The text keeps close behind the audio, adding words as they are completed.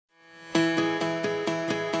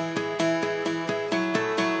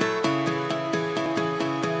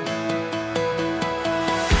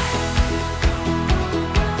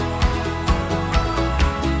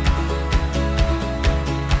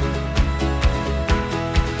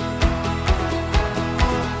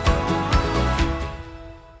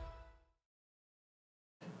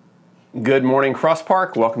Good morning, Cross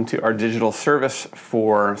Park. Welcome to our digital service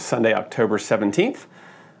for Sunday, October 17th.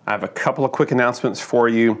 I have a couple of quick announcements for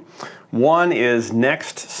you. One is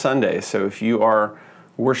next Sunday. So if you are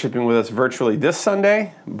worshiping with us virtually this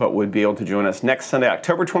Sunday, but would be able to join us next Sunday,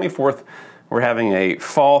 October 24th, we're having a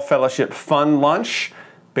fall fellowship fun lunch.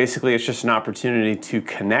 Basically, it's just an opportunity to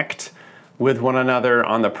connect with one another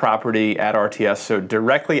on the property at RTS. So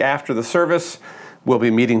directly after the service, we'll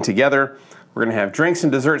be meeting together. We're going to have drinks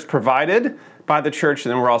and desserts provided by the church,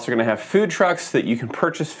 and then we're also going to have food trucks that you can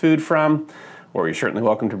purchase food from, or you're certainly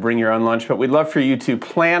welcome to bring your own lunch. But we'd love for you to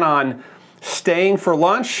plan on staying for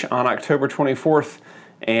lunch on October 24th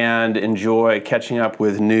and enjoy catching up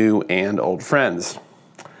with new and old friends.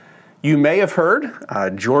 You may have heard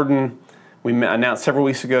Jordan, we announced several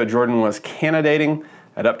weeks ago, Jordan was candidating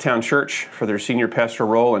at Uptown Church for their senior pastoral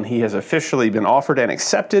role, and he has officially been offered and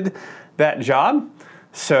accepted that job.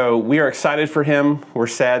 So we are excited for him. We're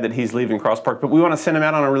sad that he's leaving Cross Park, but we want to send him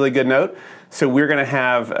out on a really good note. So we're going to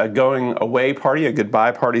have a going away party, a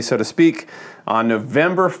goodbye party, so to speak, on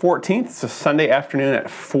November 14th. It's a Sunday afternoon at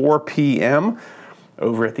 4 p.m.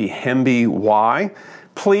 over at the Hemby Y.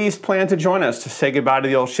 Please plan to join us to say goodbye to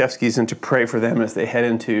the Olszewskis and to pray for them as they head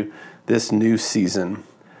into this new season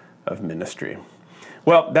of ministry.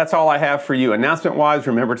 Well, that's all I have for you announcement-wise.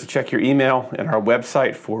 Remember to check your email and our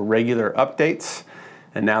website for regular updates.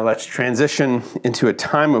 And now let's transition into a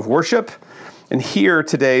time of worship and hear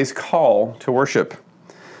today's call to worship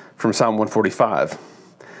from Psalm 145.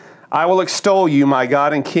 I will extol you, my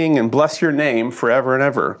God and King, and bless your name forever and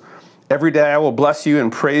ever. Every day I will bless you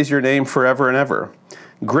and praise your name forever and ever.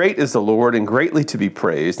 Great is the Lord and greatly to be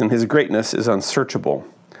praised, and his greatness is unsearchable.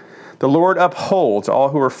 The Lord upholds all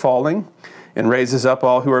who are falling and raises up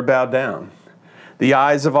all who are bowed down. The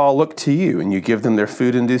eyes of all look to you, and you give them their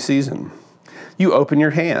food in due season. You open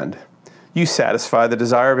your hand. You satisfy the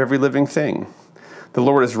desire of every living thing. The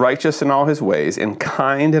Lord is righteous in all his ways and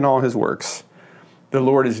kind in all his works. The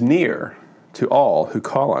Lord is near to all who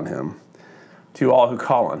call on him,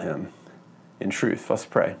 in truth. Let's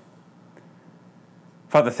pray.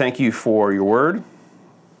 Father, thank you for your word.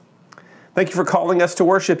 Thank you for calling us to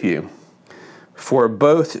worship you, for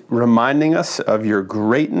both reminding us of your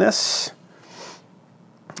greatness,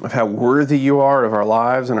 of how worthy you are of our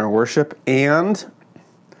lives and our worship, and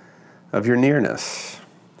of your nearness.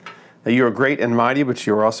 That you are great and mighty, but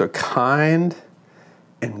you are also kind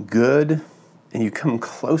and good, and you come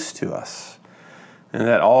close to us. And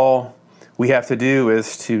that all we have to do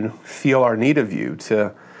is to feel our need of you,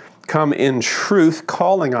 to come in truth,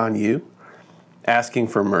 calling on you, asking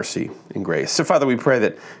for mercy and grace. So, Father, we pray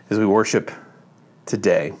that as we worship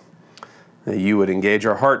today, that you would engage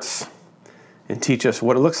our hearts and teach us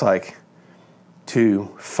what it looks like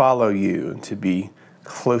to follow you and to be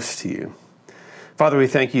close to you. Father, we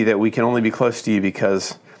thank you that we can only be close to you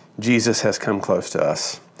because Jesus has come close to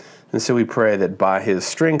us. And so we pray that by his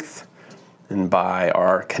strength and by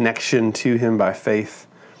our connection to him by faith,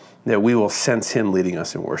 that we will sense him leading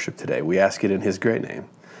us in worship today. We ask it in his great name.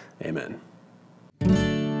 Amen.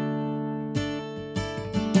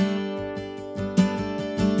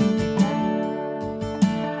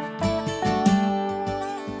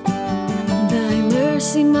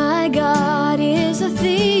 Mercy, my God, is the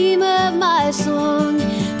theme of my song,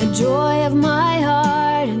 the joy of my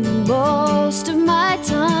heart and the boast of my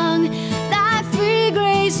tongue. Thy free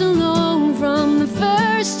grace alone, from the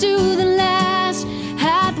first to the last,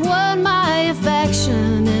 hath won my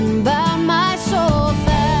affection and bound my soul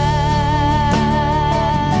fast.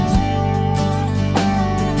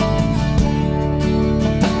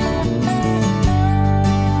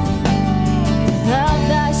 Without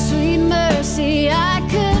thy sweet mercy, I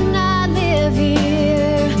could not live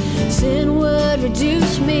here. Sin would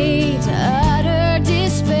reduce me to utter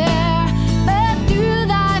despair. But through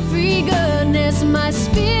thy free goodness, my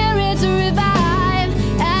spirit's revived,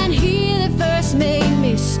 and he that first made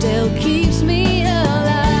me still keeps me alive.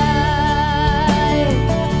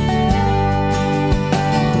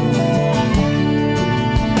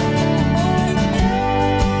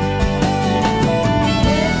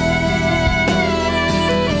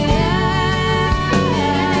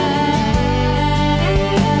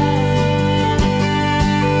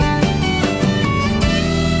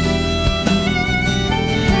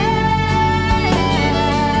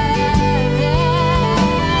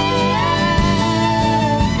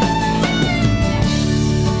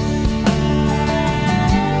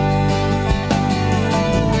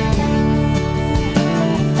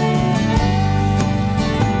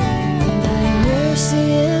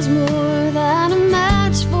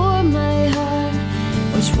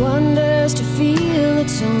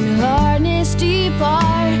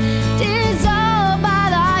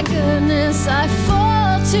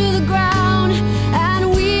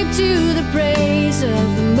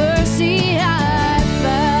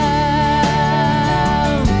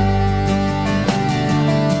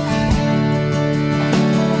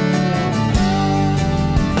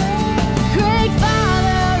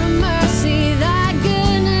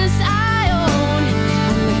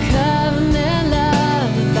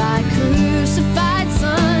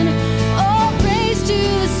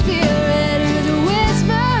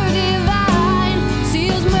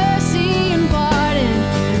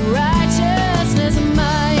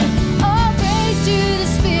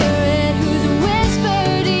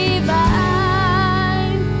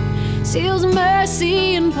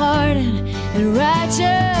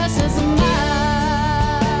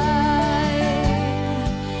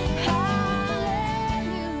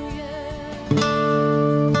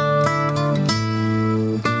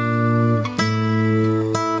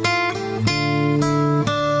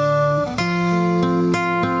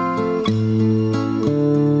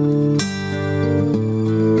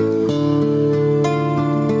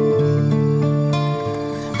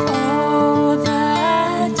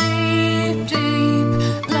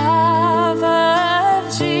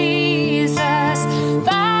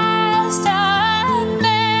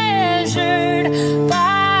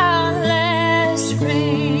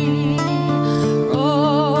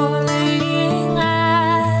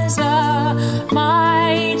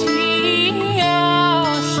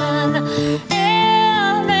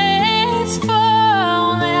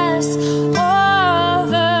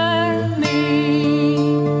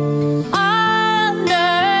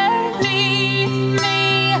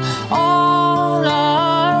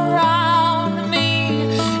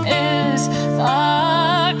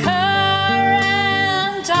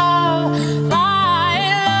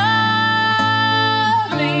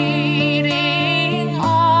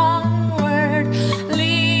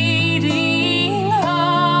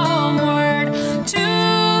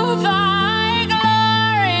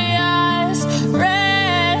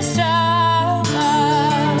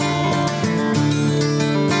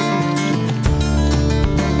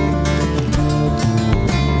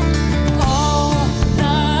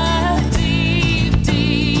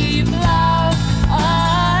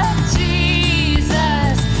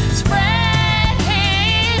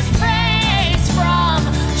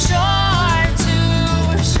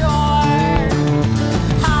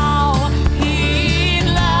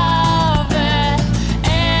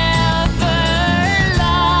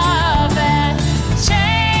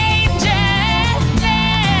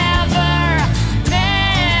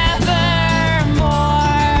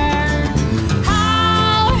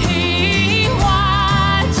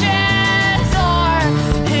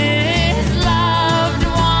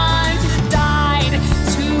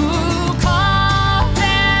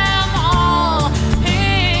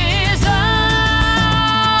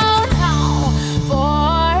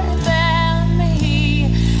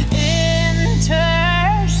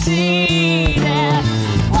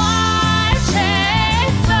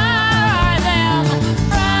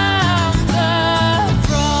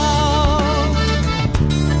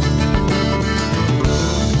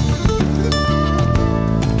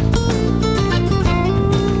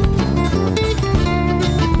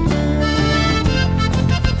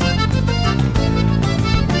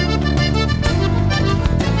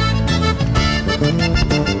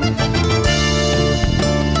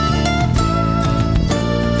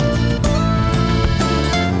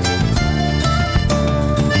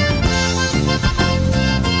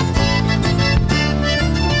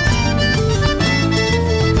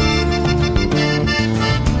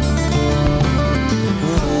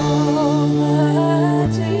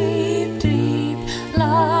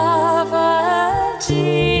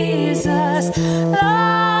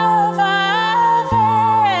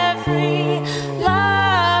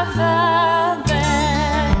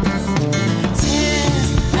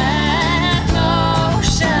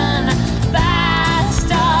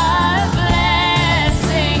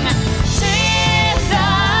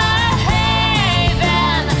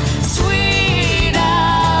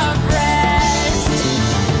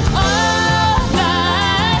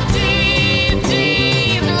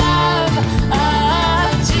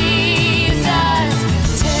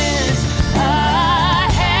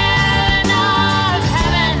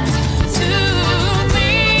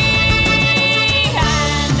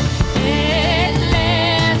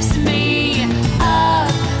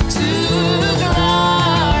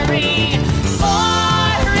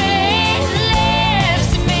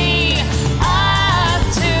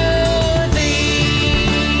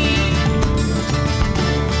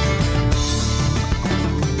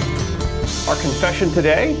 confession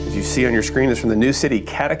today, as you see on your screen, is from the New City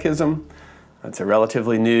Catechism. It's a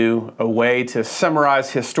relatively new way to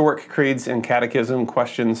summarize historic creeds and catechism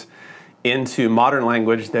questions into modern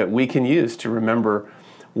language that we can use to remember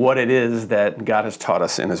what it is that God has taught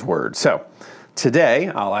us in His Word. So today,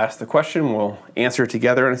 I'll ask the question, we'll answer it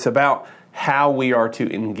together, and it's about how we are to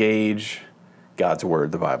engage God's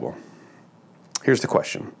Word, the Bible. Here's the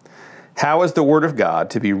question. How is the Word of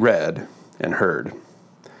God to be read and heard?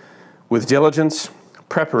 With diligence,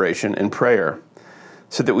 preparation, and prayer,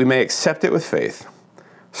 so that we may accept it with faith,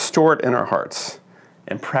 store it in our hearts,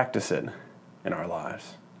 and practice it in our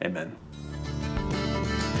lives. Amen.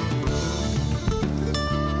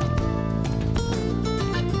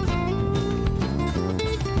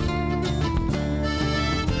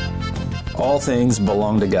 All things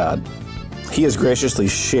belong to God. He has graciously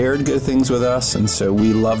shared good things with us, and so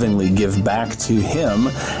we lovingly give back to Him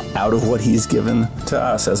out of what He's given to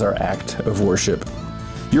us as our act of worship.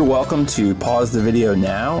 You're welcome to pause the video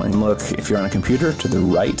now and look, if you're on a computer, to the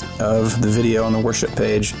right of the video on the worship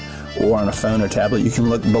page, or on a phone or tablet, you can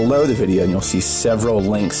look below the video and you'll see several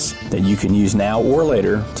links that you can use now or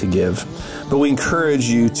later to give. But we encourage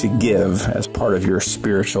you to give as part of your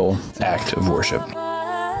spiritual act of worship.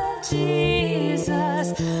 Jesus,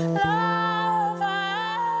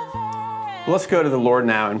 Let's go to the Lord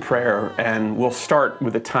now in prayer, and we'll start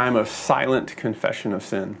with a time of silent confession of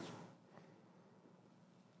sin.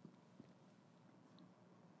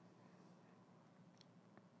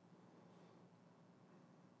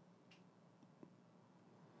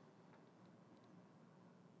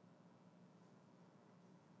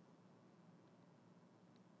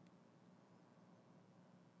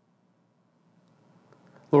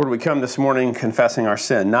 Lord, we come this morning confessing our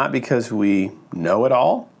sin, not because we know it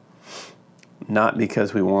all, not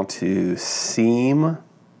because we want to seem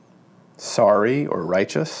sorry or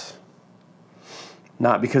righteous,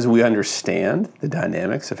 not because we understand the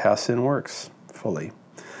dynamics of how sin works fully.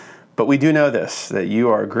 But we do know this, that you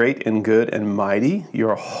are great and good and mighty, you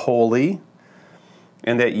are holy,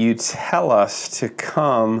 and that you tell us to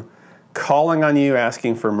come calling on you,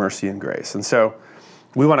 asking for mercy and grace. And so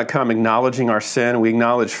we want to come acknowledging our sin. We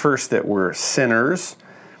acknowledge first that we're sinners,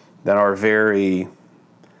 that our very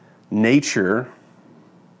nature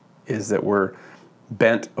is that we're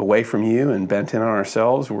bent away from you and bent in on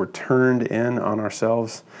ourselves. We're turned in on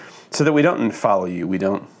ourselves so that we don't follow you. We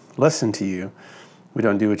don't listen to you. We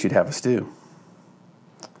don't do what you'd have us do.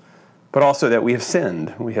 But also that we have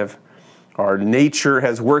sinned. Our nature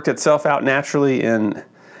has worked itself out naturally in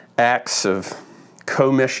acts of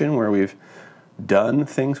commission where we've done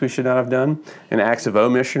things we should not have done, and acts of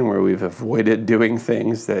omission where we've avoided doing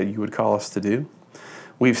things that you would call us to do.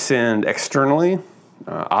 We've sinned externally,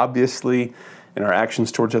 obviously, in our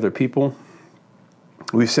actions towards other people.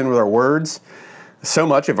 We've sinned with our words. So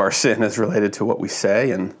much of our sin is related to what we say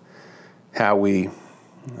and how we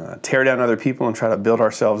tear down other people and try to build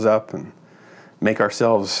ourselves up and make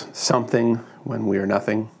ourselves something when we are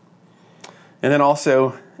nothing. And then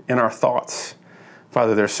also in our thoughts.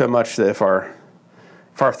 Father, there's so much that if our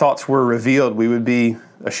thoughts were revealed, we would be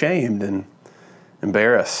ashamed and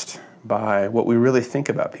embarrassed by what we really think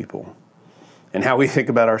about people and how we think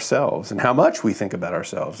about ourselves and how much we think about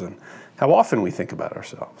ourselves and how often we think about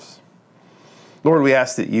ourselves. Lord, we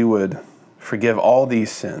ask that you would forgive all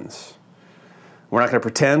these sins. We're not going to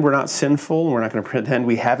pretend we're not sinful. We're not going to pretend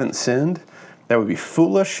we haven't sinned. That would be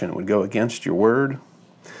foolish and would go against your word.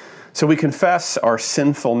 So we confess our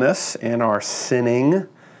sinfulness and our sinning,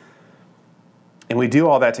 and we do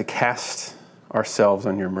all that to cast ourselves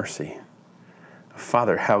on your mercy.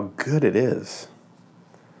 Father, how good it is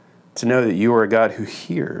to know that you are a God who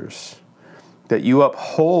hears, that you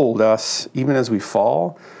uphold us even as we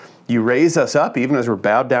fall. You raise us up even as we're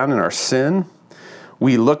bowed down in our sin.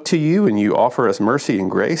 We look to you and you offer us mercy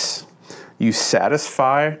and grace. You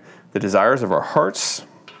satisfy the desires of our hearts.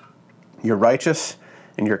 You're righteous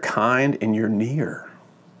and you're kind and you're near.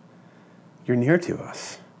 You're near to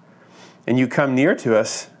us. And you come near to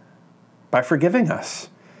us by forgiving us,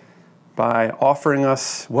 by offering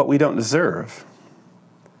us what we don't deserve.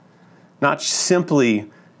 Not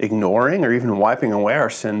simply ignoring or even wiping away our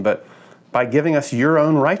sin, but by giving us your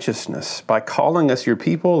own righteousness, by calling us your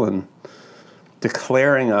people and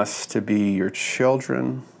declaring us to be your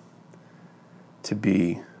children, to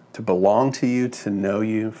belong to you, to know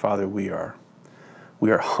you. Father, we are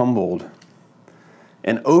humbled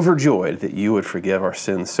and overjoyed that you would forgive our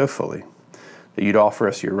sins so fully, that you'd offer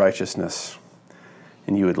us your righteousness,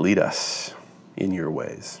 and you would lead us in your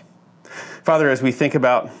ways. Father, as we think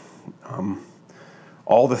about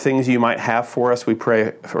all the things you might have for us, we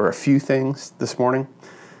pray for a few things this morning.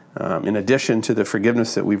 In addition to the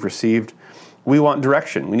forgiveness that we've received, we want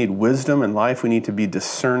direction. We need wisdom in life. We need to be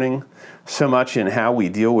discerning so much in how we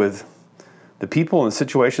deal with the people and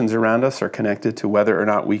situations around us are connected to whether or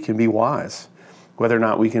not we can be wise, whether or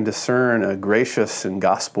not we can discern a gracious and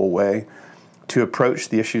gospel way to approach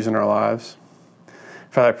the issues in our lives.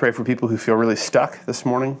 Father, I pray for people who feel really stuck this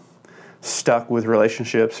morning, stuck with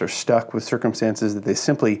relationships or stuck with circumstances that they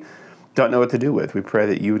simply don't know what to do with. We pray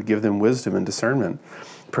that you would give them wisdom and discernment.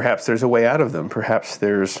 Perhaps there's a way out of them. Perhaps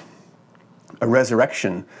there's a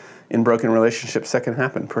resurrection in broken relationships that can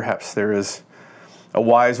happen. Perhaps there is a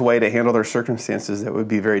wise way to handle their circumstances that would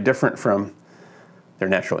be very different from their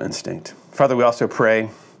natural instinct. Father, we also pray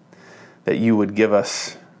that you would give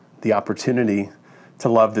us the opportunity to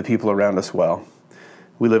love the people around us well.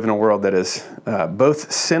 We live in a world that is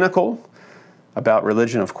both cynical about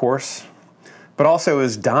religion, of course, but also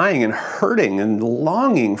is dying and hurting and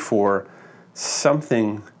longing for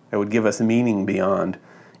something that would give us meaning beyond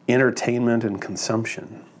entertainment and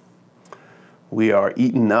consumption. We are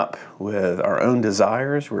eaten up with our own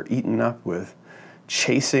desires. We're eaten up with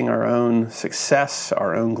chasing our own success,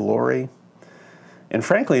 our own glory. And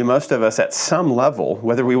frankly, most of us at some level,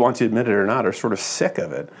 whether we want to admit it or not, are sort of sick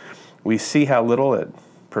of it. We see how little it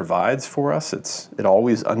provides for us. It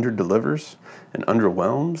always underdelivers and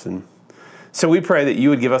underwhelms. And so we pray that you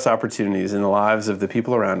would give us opportunities in the lives of the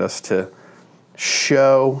people around us to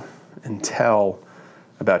show and tell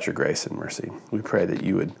about your grace and mercy. We pray that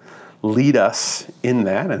you would lead us in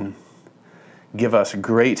that and give us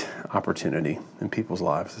great opportunity in people's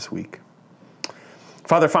lives this week.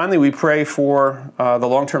 Father, finally, we pray for the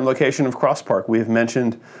long-term location of Cross Park. We have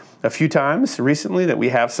mentioned a few times recently that we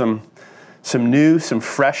have some new, some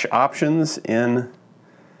fresh options in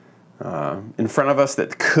front of us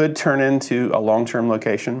that could turn into a long-term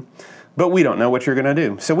location, but we don't know what you're going to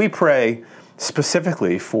do. So we pray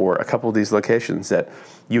specifically for a couple of these locations that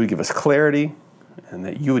you would give us clarity and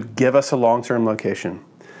that you would give us a long-term location,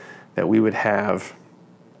 that we would have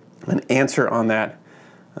an answer on that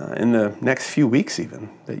in the next few weeks even,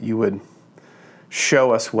 that you would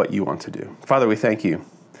show us what you want to do. Father, we thank you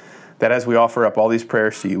that as we offer up all these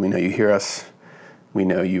prayers to you, we know you hear us. We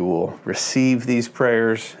know you will receive these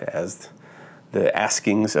prayers as the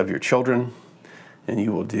askings of your children, and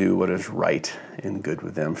you will do what is right and good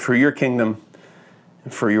with them for your kingdom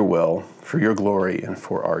and for your will, for your glory, and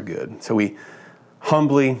for our good. So we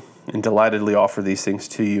humbly and delightedly offer these things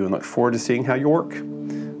to you and look forward to seeing how you work.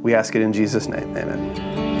 We ask it in Jesus' name. Amen.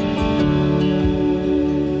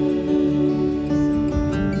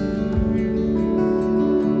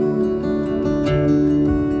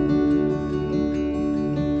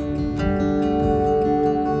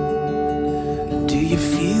 Do you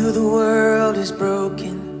feel the world is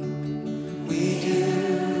broken? We do.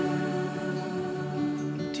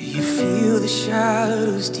 Do you feel the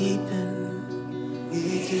shadows deepen?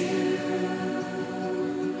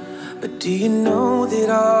 But do you know that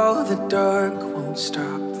all the dark won't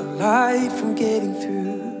stop the light from getting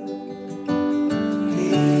through?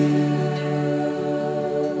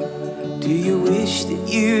 Do you wish that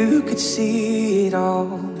you could see it all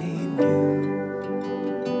made new?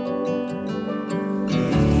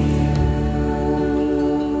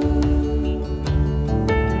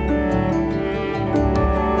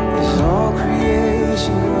 Is all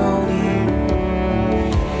creation groaning?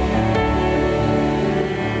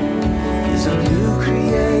 Is a new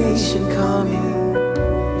creation coming?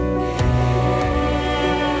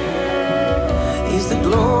 Is the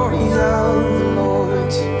glory of the Lord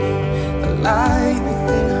to be the light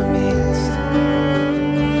within our midst?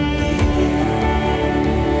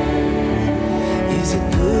 Is it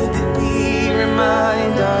good that we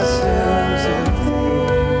remind ourselves of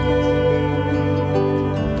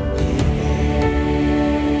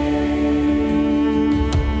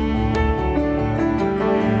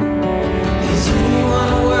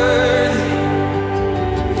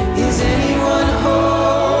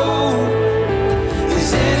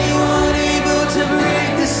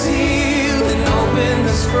seal that no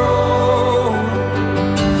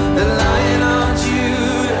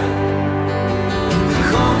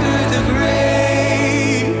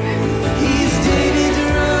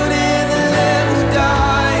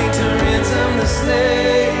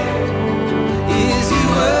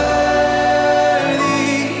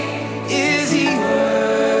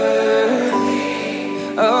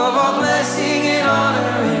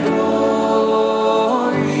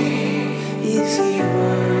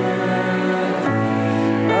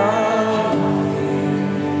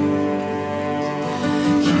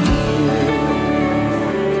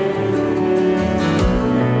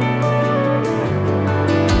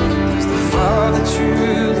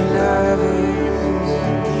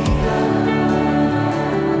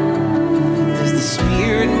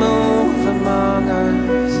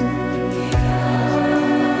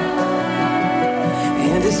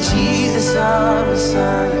Yes, Jesus, our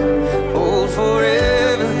Messiah, hold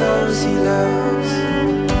forever those he loves.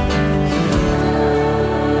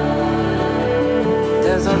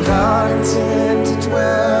 Does our God intend to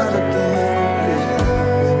dwell again with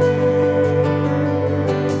us?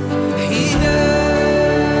 He does.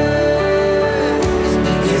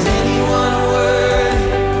 Is anyone worthy?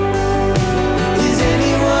 Is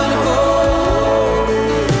anyone whole?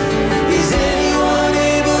 Is anyone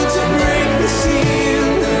able to break the seal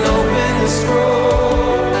and open the scroll?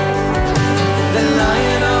 The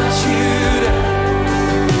Lion of Judah,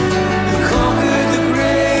 who conquered the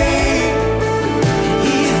grave,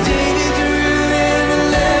 he is David's root and the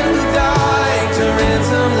Lamb who died to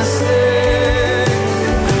ransom the slave.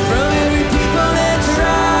 From every people and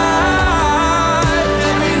tribe,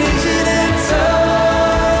 every nation and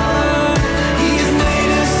tongue, he has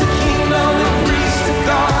made us a kingdom and priest of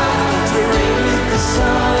God to reign with the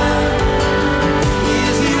Son.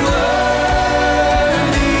 Is he worthy?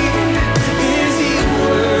 Is he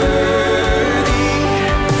worthy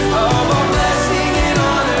of all blessing and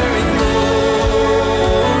honor and glory?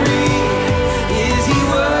 Is he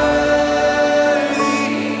worthy?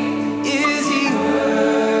 Is he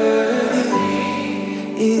worthy?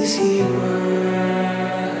 Is he worthy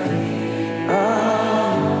of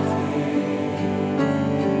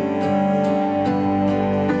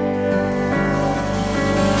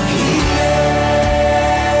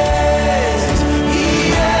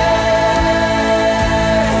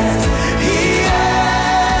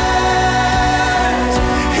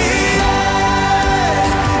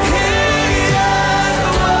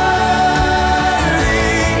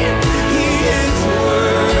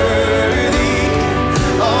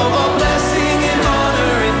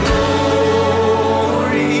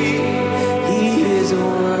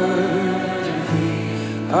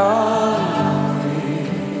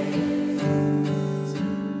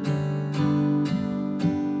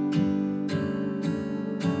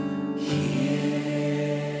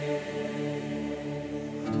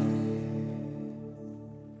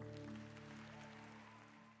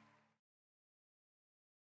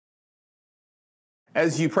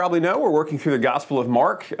As you probably know, we're working through the Gospel of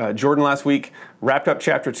Mark. Jordan last week wrapped up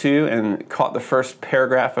chapter 2 and caught the first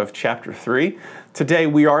paragraph of chapter 3. Today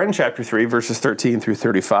we are in chapter 3, verses 13 through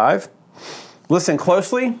 35. Listen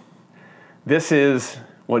closely. This is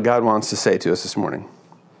what God wants to say to us this morning.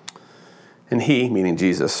 And he, meaning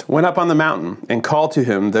Jesus, went up on the mountain and called to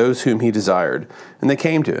him those whom he desired, and they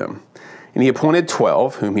came to him. And he appointed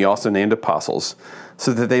 12, whom he also named apostles,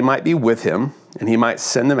 so that they might be with him, and he might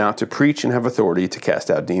send them out to preach and have authority to cast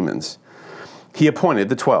out demons. He appointed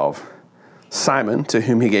the 12, Simon, to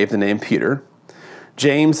whom he gave the name Peter,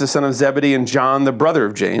 James the son of Zebedee, and John the brother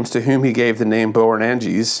of James, to whom he gave the name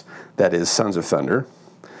Boanerges, that is, sons of thunder,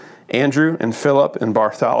 Andrew and Philip and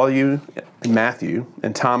Bartholomew and Matthew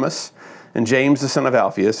and Thomas, and James the son of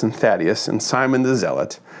Alphaeus and Thaddeus and Simon the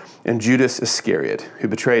Zealot, and Judas Iscariot, who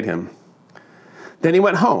betrayed him. Then he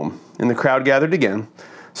went home, and the crowd gathered again,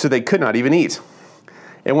 so they could not even eat.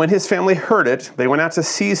 And when his family heard it, they went out to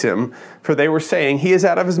seize him, for they were saying, he is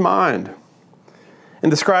out of his mind.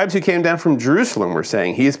 And the scribes who came down from Jerusalem were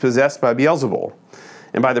saying, he is possessed by Beelzebul,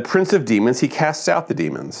 and by the prince of demons he casts out the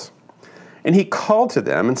demons. And he called to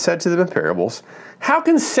them and said to them in parables, how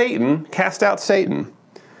can Satan cast out Satan?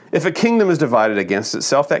 If a kingdom is divided against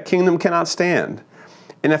itself, that kingdom cannot stand.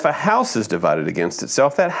 And if a house is divided against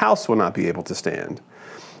itself, that house will not be able to stand.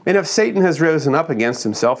 And if Satan has risen up against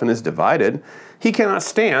himself and is divided, he cannot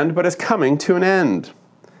stand, but is coming to an end.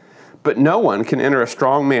 But no one can enter a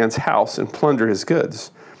strong man's house and plunder his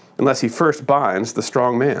goods, unless he first binds the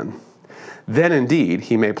strong man. Then indeed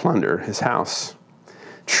he may plunder his house.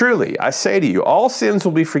 Truly, I say to you, all sins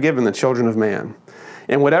will be forgiven the children of man,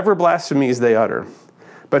 and whatever blasphemies they utter.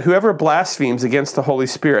 But whoever blasphemes against the Holy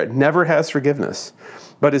Spirit never has forgiveness,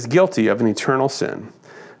 but is guilty of an eternal sin.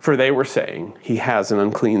 For they were saying, he has an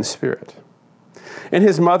unclean spirit. And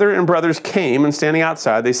his mother and brothers came, and standing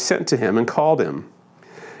outside, they sent to him and called him.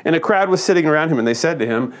 And a crowd was sitting around him, and they said to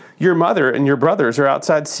him, your mother and your brothers are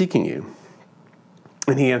outside seeking you.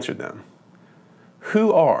 And he answered them,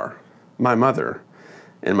 who are my mother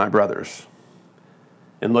and my brothers?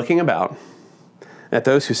 And looking about at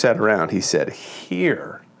those who sat around, he said,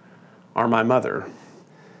 here are my mother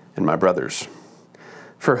and my brothers.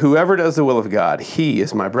 For whoever does the will of God, he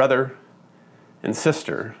is my brother and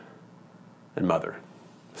sister and mother.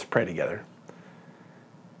 Let's pray together.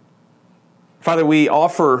 Father, we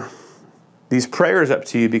offer these prayers up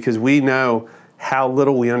to you because we know how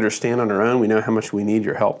little we understand on our own. We know how much we need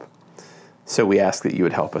your help. So we ask that you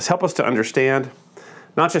would help us. Help us to understand,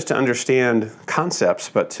 not just to understand concepts,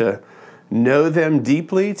 but to know them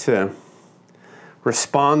deeply, to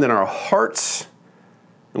respond in our hearts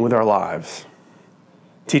and with our lives.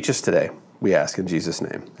 Teach us today, we ask in Jesus'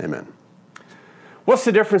 name. Amen. What's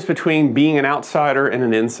the difference between being an outsider and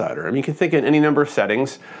an insider? I mean, you can think in any number of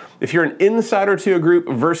settings. If you're an insider to a group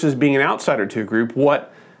versus being an outsider to a group,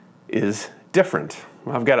 what is different?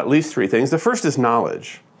 Well, I've got at least three things. The first is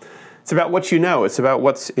knowledge. It's about what you know. It's about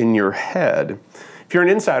what's in your head. If you're an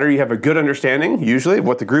insider, you have a good understanding, usually, of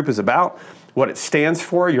what the group is about, what it stands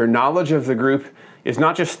for. Your knowledge of the group is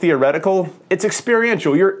not just theoretical, it's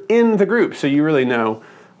experiential. You're in the group, so you really know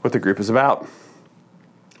what the group is about.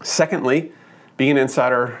 Secondly, being an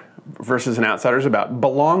insider versus an outsider is about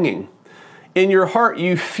belonging. In your heart,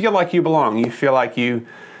 you feel like you belong. You feel like you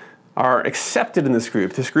are accepted in this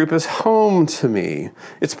group. This group is home to me.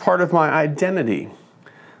 It's part of my identity.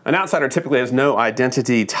 An outsider typically has no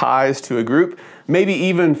identity ties to a group, maybe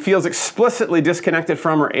even feels explicitly disconnected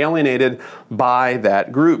from or alienated by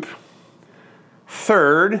that group.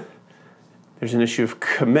 Third, there's an issue of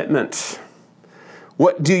commitment.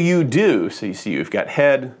 What do you do? So you see you've got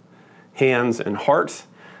head, hands, and heart,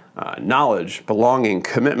 knowledge, belonging,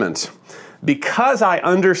 commitment. Because I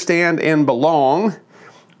understand and belong,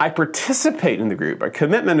 I participate in the group. A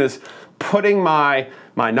commitment is putting my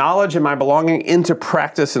knowledge and my belonging into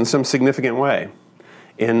practice in some significant way,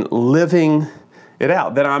 in living it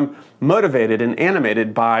out, that I'm motivated and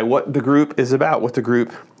animated by what the group is about, what the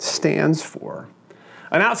group stands for.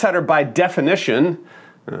 An outsider, by definition,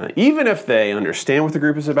 even if they understand what the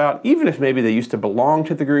group is about, even if maybe they used to belong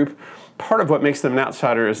to the group, part of what makes them an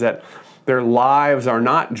outsider is that their lives are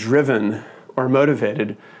not driven or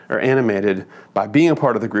motivated or animated by being a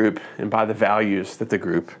part of the group and by the values that the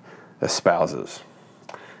group espouses.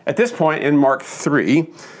 At this point in Mark 3,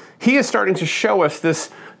 he is starting to show us this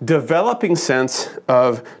developing sense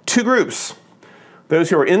of two groups. Those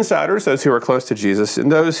who are insiders, those who are close to Jesus,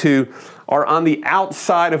 and those who are on the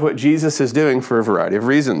outside of what Jesus is doing for a variety of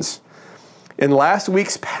reasons. In last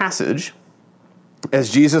week's passage, as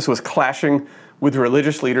Jesus was clashing with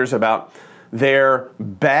religious leaders about their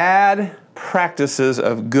bad practices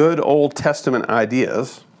of good Old Testament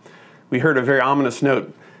ideas, we heard a very ominous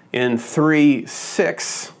note in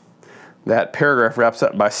 3:6. That paragraph wraps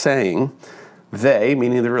up by saying, they,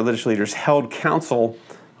 meaning the religious leaders, held counsel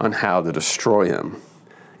on how to destroy him.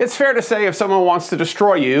 It's fair to say if someone wants to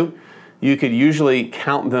destroy you, you could usually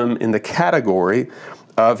count them in the category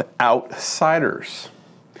of outsiders.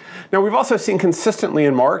 Now, we've also seen consistently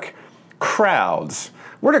in Mark, crowds.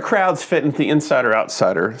 Where do crowds fit into the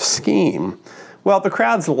insider-outsider scheme? Well, the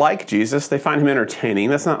crowds like Jesus. They find him entertaining.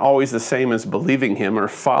 That's not always the same as believing him or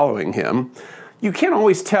following him. You can't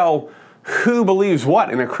always tell who believes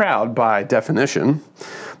what in a crowd by definition.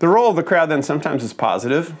 The role of the crowd then sometimes is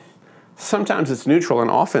positive, sometimes it's neutral,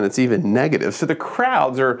 and often it's even negative. So the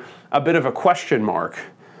crowds are a bit of a question mark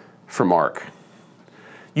for Mark.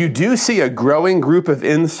 You do see a growing group of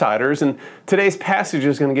insiders, and today's passage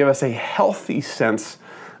is going to give us a healthy sense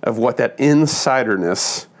of what that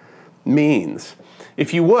insiderness means.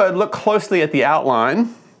 If you would, look closely at the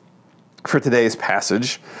outline for today's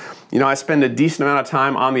passage. You know, I spend a decent amount of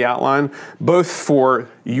time on the outline, both for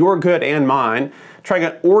your good and mine, trying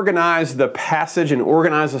to organize the passage and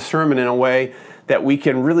organize the sermon in a way that we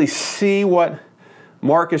can really see what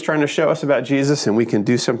Mark is trying to show us about Jesus and we can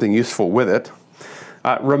do something useful with it.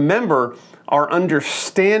 Remember, our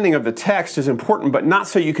understanding of the text is important, but not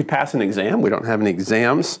so you could pass an exam. We don't have any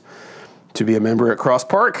exams to be a member at Cross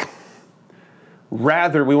Park.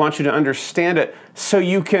 Rather, we want you to understand it so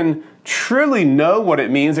you can truly know what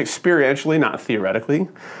it means experientially, not theoretically,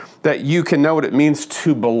 that you can know what it means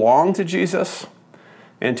to belong to Jesus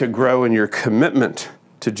and to grow in your commitment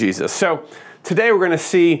to Jesus. So today we're going to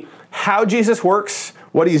see how Jesus works,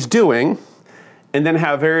 what he's doing, and then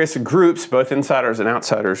how various groups, both insiders and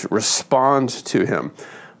outsiders, respond to him.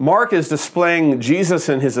 Mark is displaying Jesus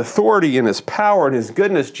and his authority and his power and his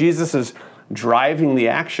goodness. Jesus is driving the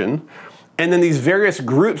action. And then these various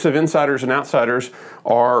groups of insiders and outsiders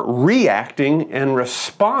are reacting and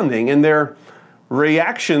responding, and their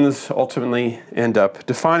reactions ultimately end up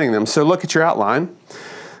defining them. So look at your outline,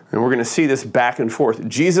 and we're going to see this back and forth.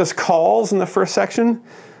 Jesus calls in the first section,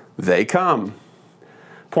 they come.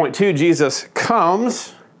 Point 2, Jesus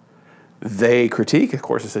comes, they critique. Of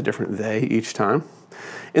course, it's a different they each time.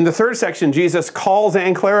 In the third section, Jesus calls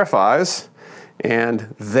and clarifies,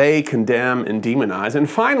 and they condemn and demonize. And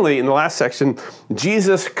finally, in the last section,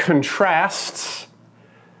 Jesus contrasts,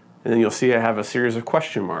 and then you'll see I have a series of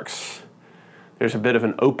question marks. There's a bit of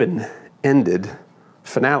an open-ended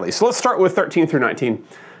finale. So let's start with 13 through 19.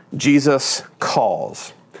 Jesus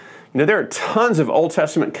calls. There are tons of Old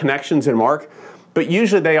Testament connections in Mark, but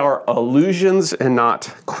usually they are allusions and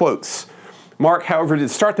not quotes. Mark, however, did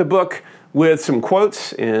start the book with some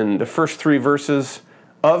quotes in the first 3 verses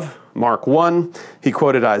of Mark 1. He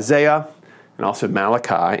quoted Isaiah and also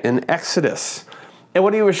Malachi and Exodus. And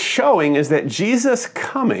what he was showing is that Jesus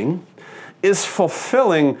coming is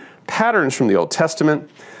fulfilling patterns from the Old Testament,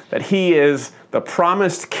 that he is the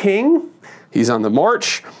promised king, he's on the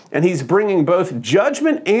march, and he's bringing both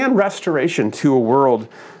judgment and restoration to a world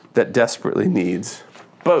that desperately needs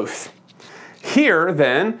both. Here,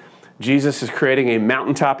 then, Jesus is creating a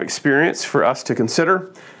mountaintop experience for us to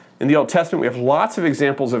consider. In the Old Testament, we have lots of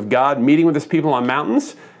examples of God meeting with his people on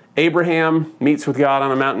mountains. Abraham meets with God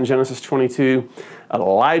on a mountain, Genesis 22.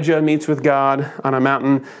 Elijah meets with God on a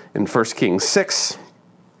mountain in 1 Kings 6.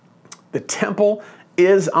 The temple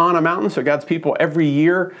is on a mountain, so God's people every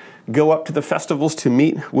year go up to the festivals to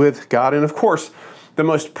meet with God. And of course, the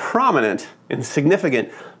most prominent and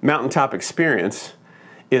significant mountaintop experience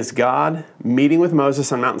is God meeting with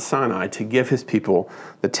Moses on Mount Sinai to give his people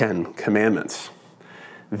the 10 Commandments.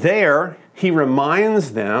 There, he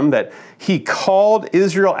reminds them that he called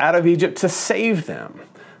Israel out of Egypt to save them.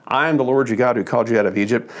 I am the Lord your God who called you out of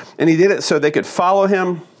Egypt. And he did it so they could follow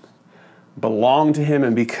him, belong to him,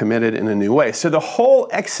 and be committed in a new way. So the whole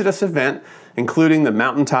Exodus event, including the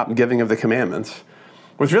mountaintop giving of the commandments,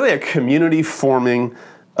 was really a community-forming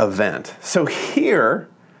event. So here,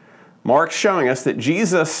 Mark's showing us that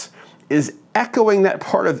Jesus is echoing that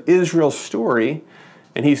part of Israel's story,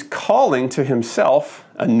 and he's calling to himself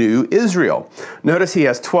a new Israel. Notice he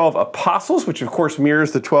has 12 apostles, which of course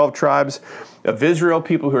mirrors the 12 tribes of Israel,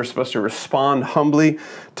 people who are supposed to respond humbly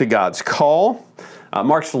to God's call.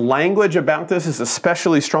 Mark's language about this is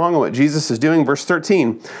especially strong in what Jesus is doing. Verse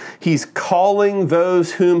 13, he's calling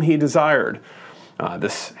those whom he desired.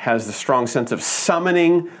 This has the strong sense of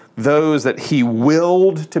summoning those that he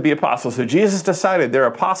willed to be apostles. So Jesus decided they're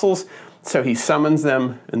apostles, so he summons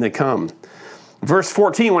them and they come. Verse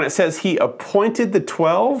 14, when it says he appointed the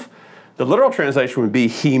 12, the literal translation would be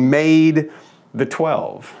he made the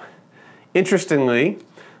 12. Interestingly,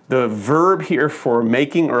 the verb here for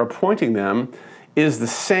making or appointing them is the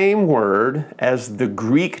same word as the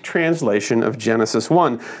Greek translation of Genesis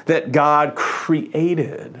 1, that God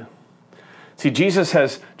created. See, Jesus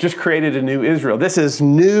has just created a new Israel. This is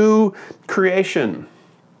new creation.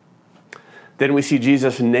 Then we see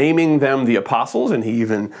Jesus naming them the apostles, and he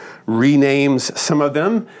even renames some of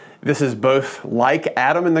them. This is both like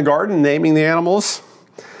Adam in the garden, naming the animals,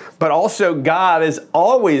 but also God is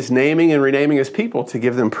always naming and renaming his people to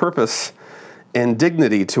give them purpose and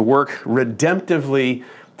dignity, to work redemptively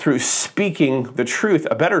through speaking the truth,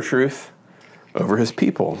 a better truth, over his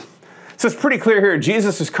people. So it's pretty clear here,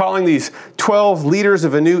 Jesus is calling these 12 leaders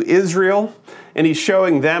of a new Israel, and he's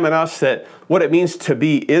showing them and us that what it means to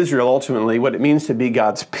be Israel ultimately, what it means to be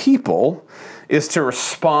God's people, is to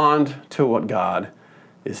respond to what God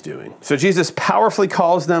is doing. So Jesus powerfully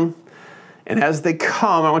calls them, and as they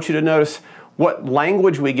come, I want you to notice what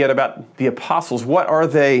language we get about the apostles. What are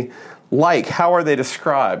they like? How are they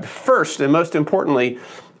described? First, and most importantly,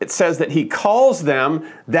 it says that he calls them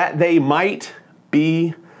that they might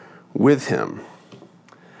be with him.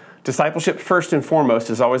 Discipleship, first and foremost,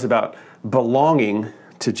 is always about belonging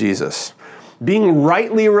to Jesus, being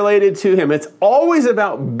rightly related to him. It's always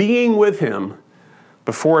about being with him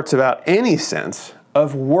before it's about any sense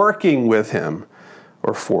of working with him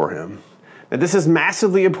or for him. Now, this is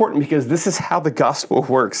massively important because this is how the gospel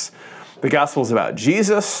works. The gospel is about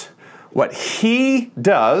Jesus, what he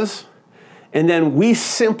does, and then we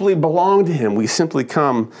simply belong to him. We simply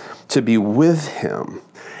come to be with him.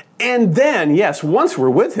 And then, yes, once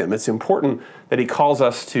we're with him, it's important that he calls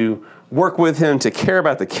us to work with him, to care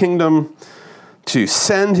about the kingdom, to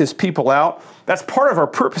send his people out. That's part of our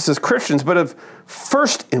purpose as Christians, but of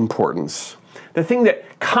first importance, the thing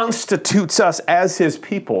that constitutes us as his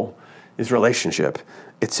people is relationship.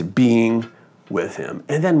 It's being with him.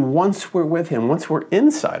 And then once we're with him, once we're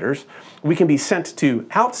insiders, we can be sent to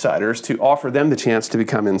outsiders to offer them the chance to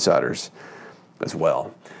become insiders as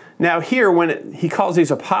well. Now here, when he calls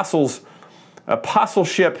these apostles,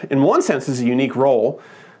 apostleship in one sense is a unique role.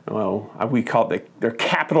 Well, we call it, they're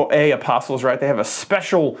capital A apostles, right? They have a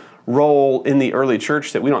special role in the early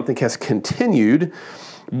church that we don't think has continued.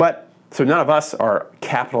 So none of us are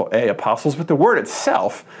capital A apostles, but the word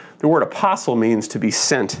itself, the word apostle means to be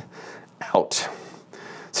sent out.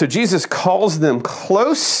 So Jesus calls them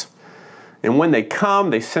close, and when they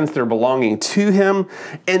come, they sense their belonging to him,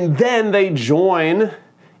 and then they join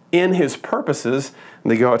in his purposes,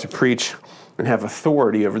 and they go out to preach and have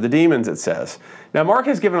authority over the demons, it says. Now, Mark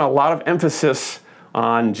has given a lot of emphasis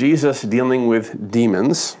on Jesus dealing with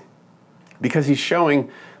demons because he's showing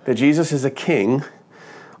that Jesus is a king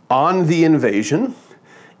on the invasion,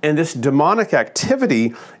 and this demonic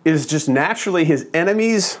activity is just naturally his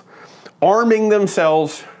enemies arming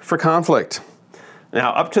themselves for conflict.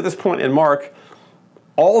 Now, up to this point in Mark,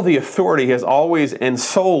 all the authority has always and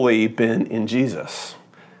solely been in Jesus.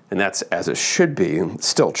 And that's as it should be,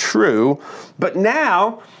 still true. But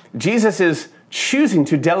now, Jesus is choosing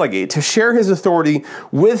to delegate, to share his authority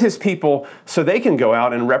with his people so they can go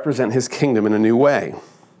out and represent his kingdom in a new way.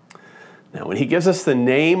 Now, when he gives us the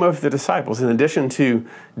name of the disciples, in addition to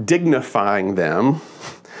dignifying them,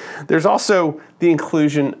 there's also the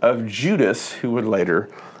inclusion of Judas, who would later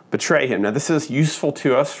betray him. Now, this is useful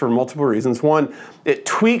to us for multiple reasons. One, it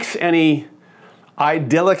tweaks any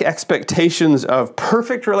idyllic expectations of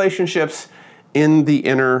perfect relationships in the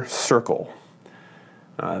inner circle.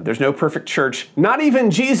 There's no perfect church. Not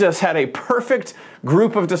even Jesus had a perfect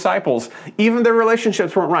group of disciples. Even their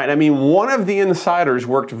relationships weren't right. I mean, one of the insiders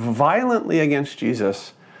worked violently against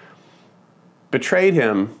Jesus, betrayed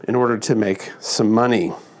him in order to make some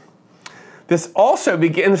money. This also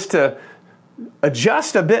begins to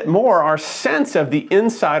adjust a bit more our sense of the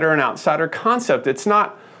insider and outsider concept. It's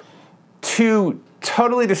not two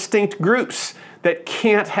totally distinct groups that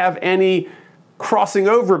can't have any crossing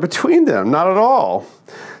over between them, not at all.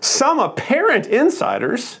 Some apparent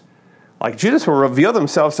insiders, like Judas, will reveal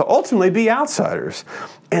themselves to ultimately be outsiders.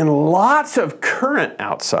 And lots of current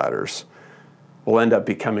outsiders will end up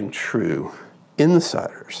becoming true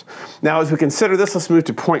insiders. Now, as we consider this, let's move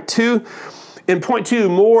to point 2. In point 2,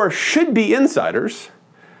 more should-be insiders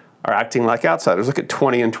are acting like outsiders. Look at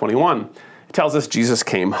 20 and 21. It tells us Jesus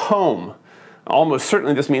came home. Almost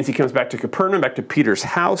certainly this means he comes back to Capernaum, back to Peter's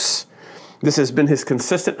house. This has been his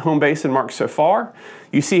consistent home base in Mark so far.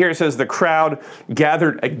 You see here it says the crowd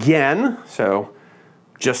gathered again. So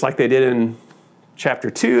just like they did in chapter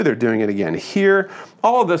 2, they're doing it again here.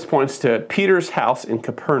 All of this points to Peter's house in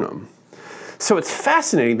Capernaum. So it's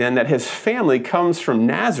fascinating then that his family comes from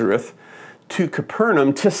Nazareth to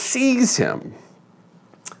Capernaum to seize him.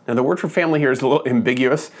 Now the word for family here is a little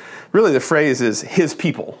ambiguous. Really the phrase is his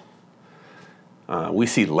people. We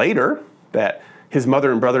see later that his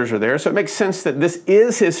mother and brothers are there, so it makes sense that this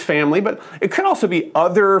is his family, but it could also be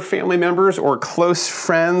other family members or close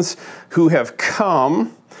friends who have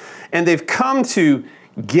come, and they've come to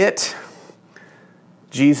get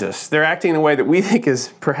Jesus. They're acting in a way that we think is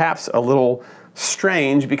perhaps a little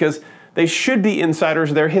strange because they should be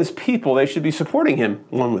insiders. They're his people. They should be supporting him,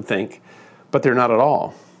 one would think, but they're not at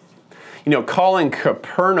all. You know, calling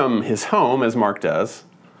Capernaum his home, as Mark does,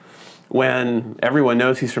 when everyone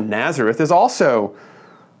knows he's from Nazareth, is also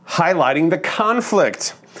highlighting the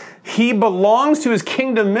conflict. He belongs to his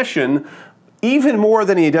kingdom mission even more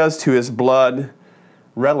than he does to his blood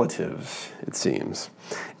relatives, it seems.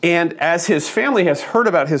 And as his family has heard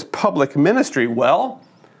about his public ministry, well,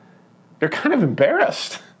 they're kind of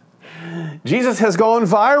embarrassed. Jesus has gone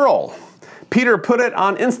viral. Peter put it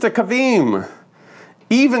on Instagram.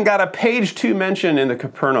 Even got a page 2 mention in the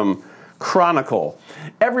Capernaum Chronicle.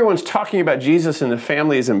 Everyone's talking about Jesus and the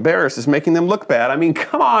family is embarrassed. It's making them look bad. I mean,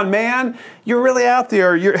 come on, man. You're really out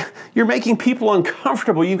there. You're making people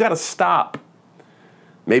uncomfortable. You've got to stop.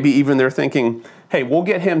 Maybe even they're thinking, hey, we'll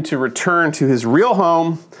get him to return to his real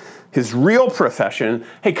home, his real profession.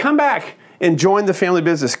 Hey, come back and join the family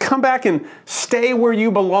business. Come back and stay where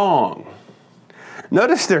you belong.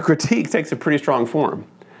 Notice their critique takes a pretty strong form.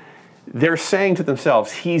 They're saying to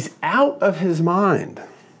themselves, he's out of his mind.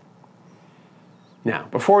 Now,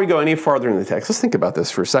 before we go any farther in the text, let's think about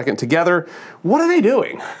this for a second together. What are they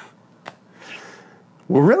doing?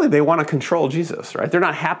 Well, really, they want to control Jesus, right? They're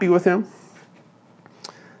not happy with him.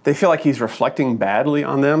 They feel like he's reflecting badly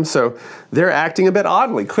on them, so they're acting a bit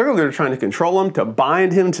oddly. Clearly, they're trying to control him, to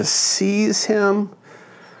bind him, to seize him.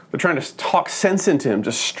 They're trying to talk sense into him,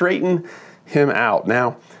 to straighten him out.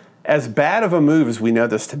 Now, as bad of a move as we know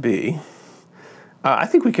this to be, I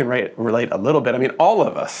think we can relate a little bit. I mean, all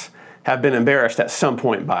of us have been embarrassed at some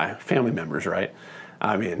point by family members, right?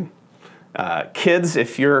 I mean, kids,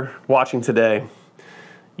 if you're watching today,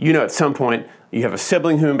 you know at some point you have a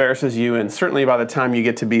sibling who embarrasses you, and certainly by the time you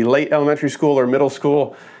get to be late elementary school or middle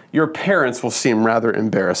school, your parents will seem rather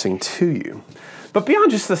embarrassing to you. But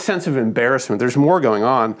beyond just the sense of embarrassment, there's more going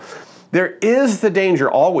on. There is the danger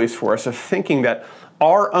always for us of thinking that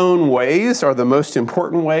our own ways are the most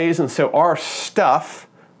important ways, and so our stuff,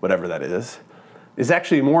 whatever that is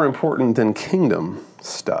actually more important than kingdom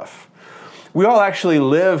stuff. We all actually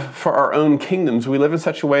live for our own kingdoms. We live in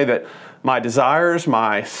such a way that my desires,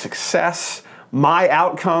 my success, my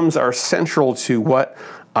outcomes are central to what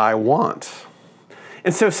I want.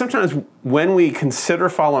 And so sometimes when we consider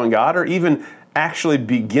following God or even actually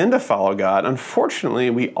begin to follow God, unfortunately,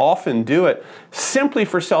 we often do it simply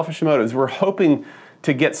for selfish motives. We're hoping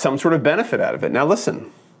to get some sort of benefit out of it. Now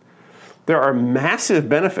listen, there are massive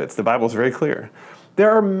benefits. The Bible is very clear. There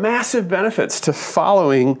are massive benefits to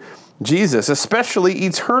following Jesus, especially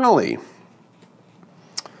eternally.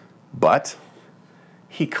 But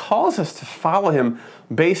he calls us to follow him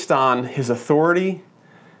based on his authority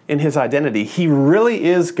and his identity. He really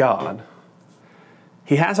is God.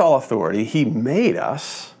 He has all authority. He made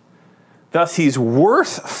us. Thus, he's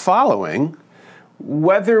worth following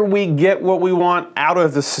whether we get what we want out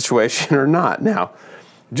of the situation or not. Now,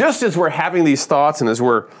 just as we're having these thoughts and as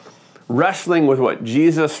we're wrestling with what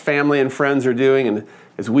Jesus' family and friends are doing, and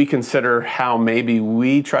as we consider how maybe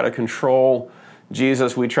we try to control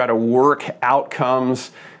Jesus, we try to work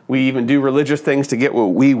outcomes, we even do religious things to get what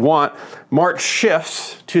we want, Mark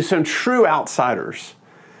shifts to some true outsiders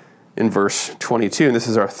in verse 22, and this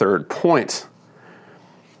is our third point.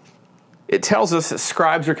 It tells us that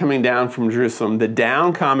scribes are coming down from Jerusalem. The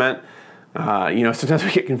down comment, sometimes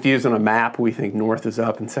we get confused on a map. We think north is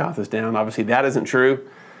up and south is down. Obviously, that isn't true.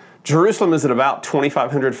 Jerusalem is at about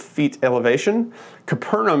 2,500 feet elevation.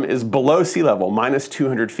 Capernaum is below sea level, minus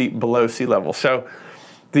 200 feet below sea level. So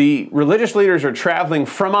the religious leaders are traveling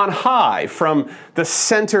from on high, from the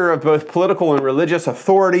center of both political and religious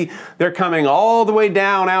authority. They're coming all the way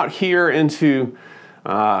down out here into,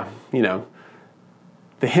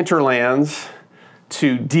 the hinterlands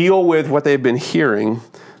to deal with what they've been hearing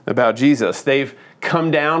about Jesus. They've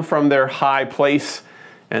come down from their high place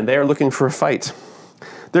and they're looking for a fight.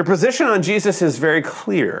 Their position on Jesus is very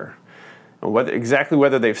clear.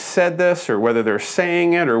 Whether they've said this or whether they're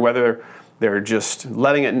saying it or whether they're just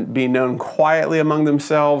letting it be known quietly among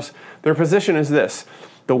themselves, their position is this: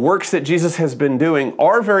 the works that Jesus has been doing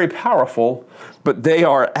are very powerful, but they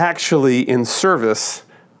are actually in service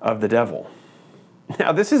of the devil.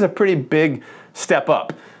 Now, this is a pretty big step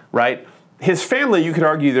up, right? His family, you could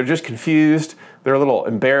argue, they're just confused. They're a little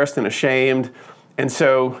embarrassed and ashamed. And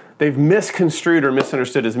so they've misconstrued or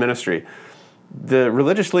misunderstood his ministry. The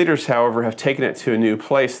religious leaders, however, have taken it to a new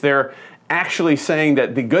place. They're actually saying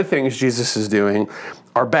that the good things Jesus is doing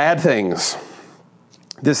are bad things.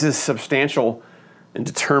 This is substantial and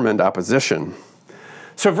determined opposition.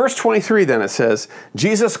 So verse 23 then, it says,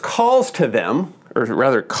 Jesus calls to them, or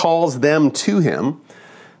rather calls them to him.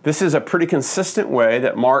 This is a pretty consistent way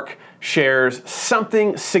that Mark shares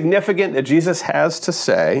something significant that Jesus has to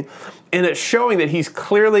say, and it's showing that he's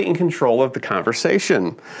clearly in control of the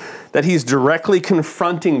conversation, that he's directly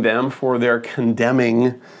confronting them for their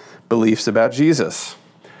condemning beliefs about Jesus.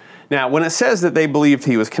 Now, when it says that they believed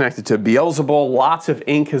he was connected to Beelzebul, lots of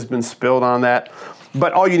ink has been spilled on that,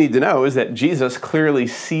 but all you need to know is that Jesus clearly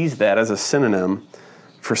sees that as a synonym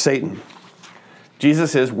for Satan.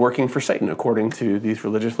 Jesus is working for Satan, according to these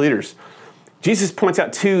religious leaders. Jesus points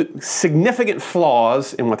out two significant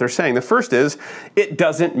flaws in what they're saying. The first is, it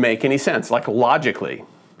doesn't make any sense, like logically.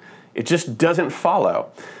 It just doesn't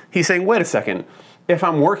follow. He's saying, wait a second, if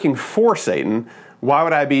I'm working for Satan, why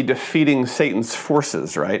would I be defeating Satan's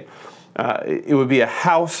forces, right? It would be a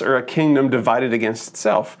house or a kingdom divided against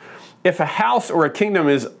itself. If a house or a kingdom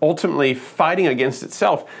is ultimately fighting against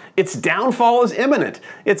itself, its downfall is imminent.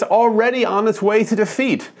 It's already on its way to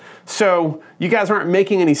defeat. So you guys aren't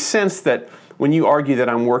making any sense that when you argue that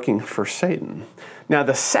I'm working for Satan. Now,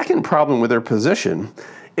 the second problem with their position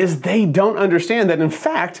is they don't understand that, in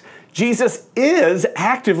fact, Jesus is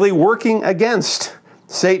actively working against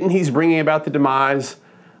Satan. He's bringing about the demise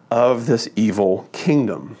of this evil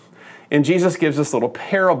kingdom. And Jesus gives this little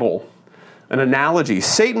parable, an analogy.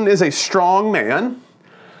 Satan is a strong man,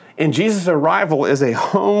 and Jesus' arrival is a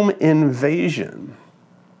home invasion.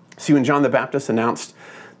 See, when John the Baptist announced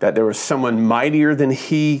that there was someone mightier than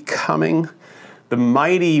he coming, the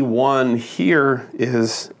mighty one here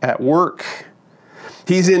is at work.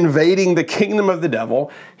 He's invading the kingdom of the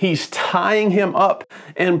devil. He's tying him up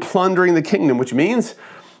and plundering the kingdom, which means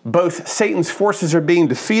both Satan's forces are being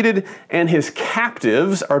defeated and his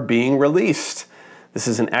captives are being released. This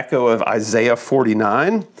is an echo of Isaiah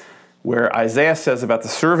 49, where Isaiah says about the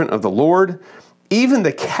servant of the Lord, even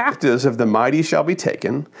the captives of the mighty shall be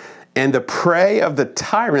taken, and the prey of the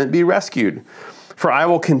tyrant be rescued. For I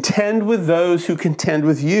will contend with those who contend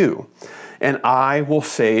with you, and I will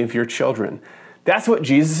save your children. That's what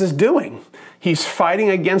Jesus is doing. He's fighting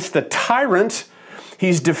against the tyrant.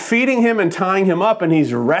 He's defeating him and tying him up, and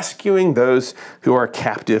he's rescuing those who are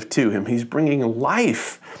captive to him. He's bringing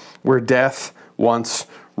life where death once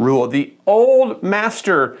ruled. The old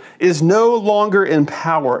master is no longer in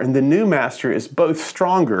power, and the new master is both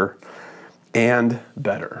stronger and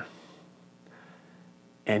better.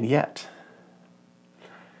 And yet,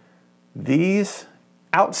 these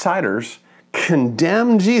outsiders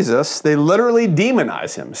condemn Jesus. They literally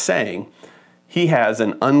demonize him, saying he has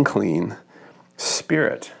an unclean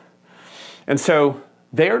spirit. And so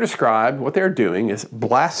they are described, what they're doing is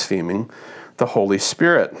blaspheming the Holy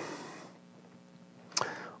Spirit.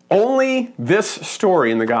 Only this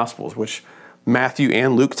story in the Gospels, which Matthew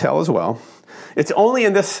and Luke tell as well, it's only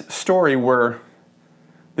in this story where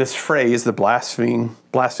this phrase, the blaspheming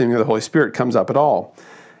of the Holy Spirit, comes up at all.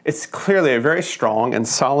 It's clearly a very strong and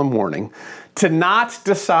solemn warning to not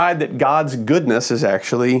decide that God's goodness is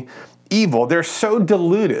actually evil. They're so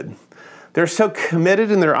deluded, they're so committed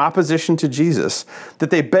in their opposition to Jesus that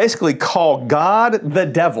they basically call God the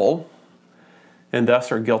devil and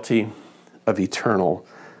thus are guilty of eternal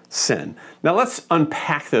sin. Now let's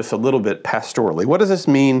unpack this a little bit pastorally. What does this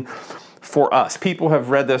mean for us? People have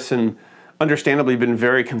read this and understandably been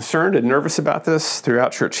very concerned and nervous about this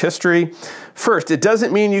throughout church history. First, it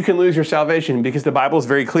doesn't mean you can lose your salvation, because the Bible is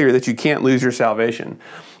very clear that you can't lose your salvation.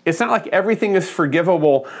 It's not like everything is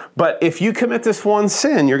forgivable, but if you commit this one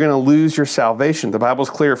sin, you're going to lose your salvation. The Bible's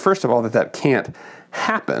clear, first of all, that that can't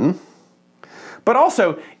happen. But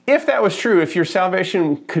also, if that was true, if your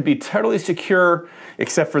salvation could be totally secure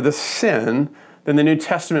except for this sin, then the New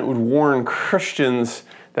Testament would warn Christians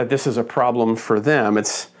that this is a problem for them.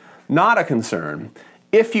 It's not a concern.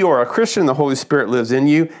 If you are a Christian, the Holy Spirit lives in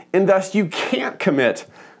you, and thus you can't commit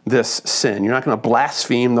this sin. You're not going to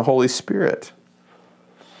blaspheme the Holy Spirit.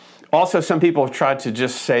 Also, some people have tried to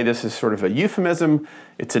just say this is sort of a euphemism.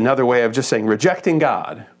 It's another way of just saying rejecting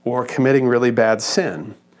God or committing really bad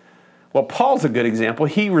sin. Well, Paul's a good example.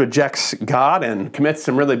 He rejects God and commits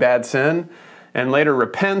some really bad sin and later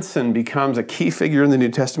repents and becomes a key figure in the New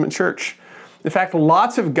Testament church. In fact,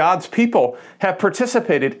 lots of God's people have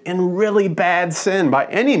participated in really bad sin by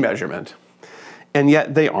any measurement, and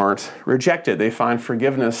yet they aren't rejected. They find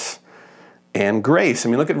forgiveness and grace. I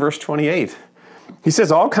mean, look at verse 28. He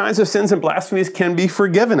says all kinds of sins and blasphemies can be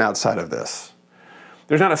forgiven outside of this.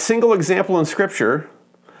 There's not a single example in Scripture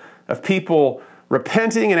of people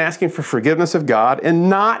repenting and asking for forgiveness of God and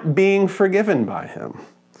not being forgiven by Him.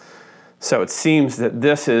 So it seems that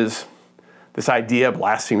this idea of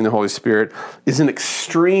blaspheming the Holy Spirit is an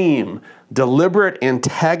extreme, deliberate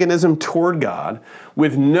antagonism toward God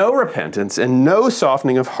with no repentance and no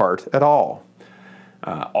softening of heart at all.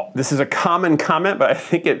 This is a common comment, but I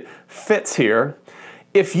think it fits here.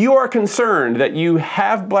 If you are concerned that you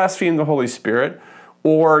have blasphemed the Holy Spirit,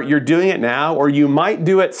 or you're doing it now, or you might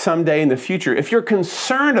do it someday in the future, if you're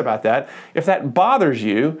concerned about that, if that bothers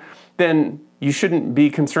you, then you shouldn't be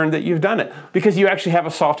concerned that you've done it, because you actually have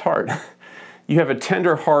a soft heart. You have a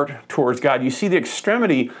tender heart towards God. You see the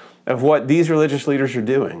extremity of what these religious leaders are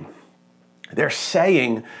doing. They're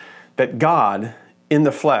saying that God in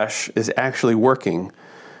the flesh is actually working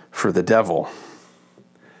for the devil.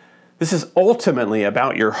 This is ultimately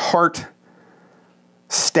about your heart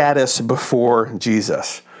status before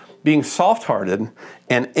Jesus. Being soft-hearted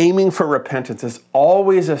and aiming for repentance is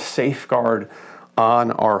always a safeguard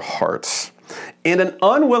on our hearts. And an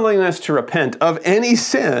unwillingness to repent of any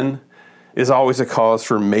sin is always a cause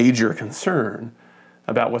for major concern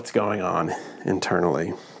about what's going on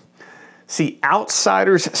internally. See,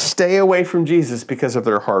 outsiders stay away from Jesus because of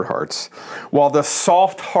their hard hearts, while the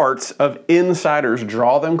soft hearts of insiders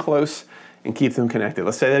draw them close and keep them connected.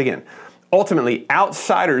 Let's say that again. Ultimately,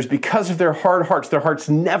 outsiders, because of their hard hearts, their hearts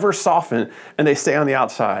never soften and they stay on the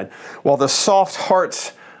outside, while the soft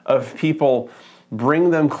hearts of people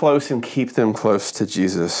bring them close and keep them close to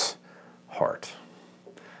Jesus' heart.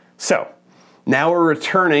 So, now we're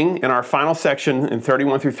returning in our final section in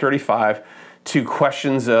 31 through 35 to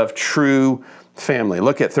questions of true family.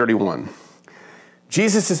 Look at 31.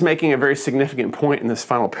 Jesus is making a very significant point in this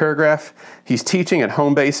final paragraph. He's teaching at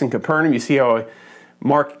home base in Capernaum. You see how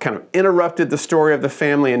Mark kind of interrupted the story of the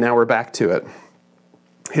family, and now we're back to it.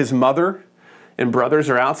 His mother and brothers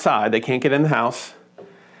are outside. They can't get in the house,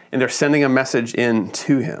 and they're sending a message in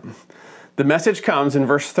to him. The message comes in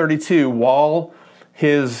verse 32 while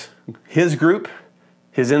his group,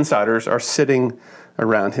 his insiders, are sitting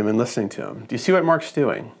around him and listening to him. Do you see what Mark's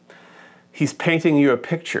doing? He's painting you a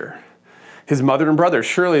picture. His mother and brothers,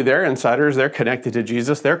 surely they're insiders, they're connected to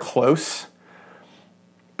Jesus, they're close,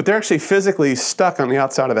 but they're actually physically stuck on the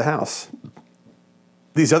outside of the house.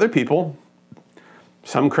 These other people,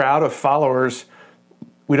 some crowd of followers,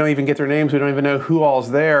 we don't even get their names, we don't even know who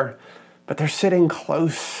all's there, but they're sitting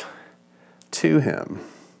close to him.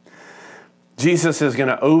 Jesus is going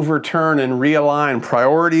to overturn and realign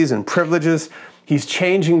priorities and privileges. He's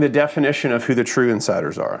changing the definition of who the true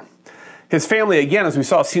insiders are. His family, again, as we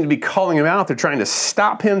saw, seem to be calling him out. They're trying to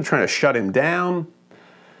stop him, trying to shut him down.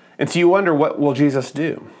 And so you wonder, what will Jesus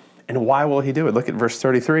do? And why will he do it? Look at verse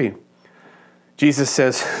 33. Jesus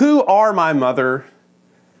says, "Who are my mother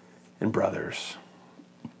and brothers?"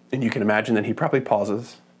 And you can imagine that he probably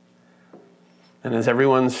pauses. And as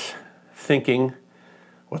everyone's thinking,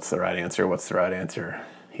 what's the right answer? What's the right answer?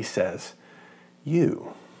 He says,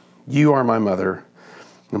 You are my mother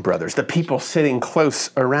and brothers, the people sitting close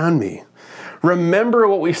around me. Remember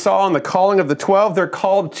what we saw in the calling of the 12. They're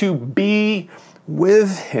called to be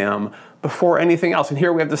with him before anything else. And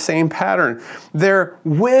here we have the same pattern. They're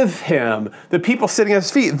with him. The people sitting at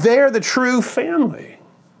his feet, they're the true family.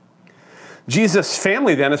 Jesus'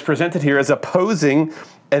 family then is presented here as opposing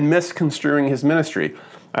and misconstruing his ministry.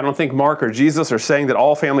 I don't think Mark or Jesus are saying that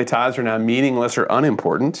all family ties are now meaningless or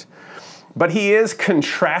unimportant, but he is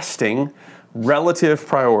contrasting relative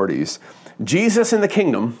priorities. Jesus and the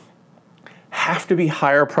kingdom have to be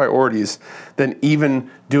higher priorities than even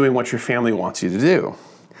doing what your family wants you to do.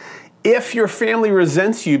 If your family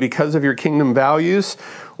resents you because of your kingdom values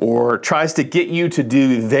or tries to get you to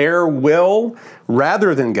do their will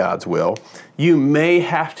rather than God's will, you may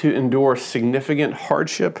have to endure significant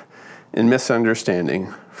hardship and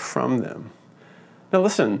misunderstanding from them. Now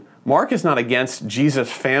listen, Mark is not against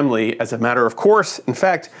Jesus' family as a matter of course. In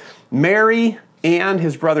fact, Mary and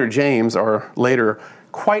his brother James are later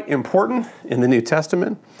quite important in the New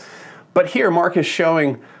Testament. But here Mark is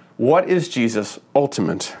showing what is Jesus'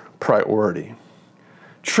 ultimate priority.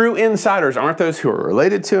 True insiders aren't those who are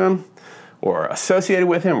related to him or associated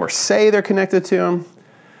with him or say they're connected to him.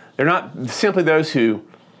 They're not simply those who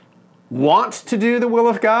want to do the will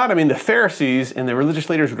of God. I mean, the Pharisees and the religious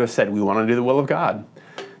leaders would have said, we want to do the will of God.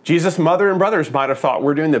 Jesus' mother and brothers might have thought,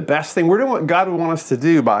 we're doing the best thing. We're doing what God would want us to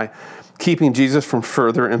do by keeping Jesus from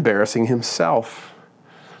further embarrassing himself.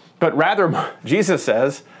 But rather, Jesus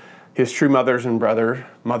says, his true mother and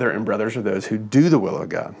brothers are those who do the will of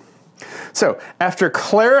God. So, after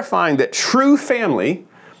clarifying that true family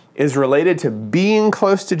is related to being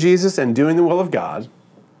close to Jesus and doing the will of God,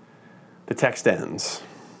 the text ends.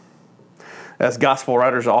 As gospel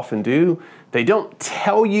writers often do, they don't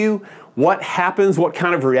tell you what happens, what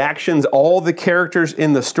kind of reactions all the characters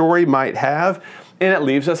in the story might have, and it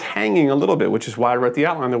leaves us hanging a little bit, which is why I wrote the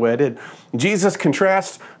outline the way I did. Jesus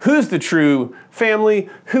contrasts who's the true family,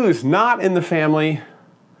 who's not in the family,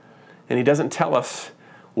 and he doesn't tell us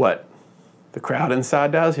what the crowd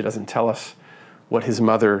inside does. He doesn't tell us what his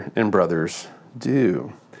mother and brothers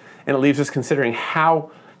do. And it leaves us considering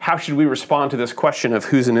how should we respond to this question of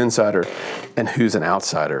who's an insider and who's an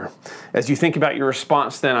outsider. As you think about your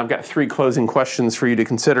response then, I've got 3 closing questions for you to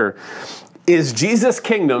consider. Is Jesus'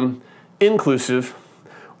 kingdom inclusive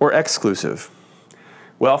or exclusive?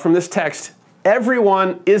 Well, from this text,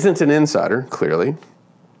 everyone isn't an insider, clearly.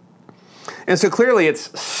 And so clearly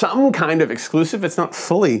it's some kind of exclusive. It's not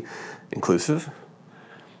fully inclusive.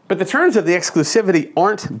 But the terms of the exclusivity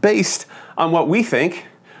aren't based on what we think.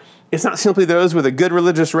 It's not simply those with a good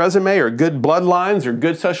religious resume or good bloodlines or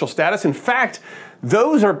good social status. In fact,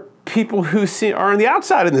 those are people who are on the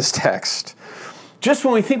outside in this text. Just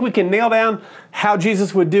when we think we can nail down how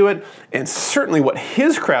Jesus would do it, and certainly what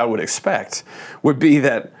his crowd would expect, would be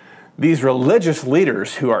that these religious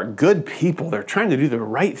leaders who are good people, they're trying to do the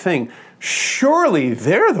right thing, surely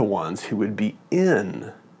they're the ones who would be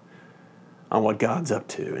in on what God's up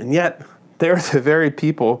to. And yet, they're the very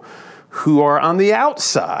people who are on the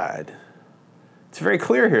outside. It's very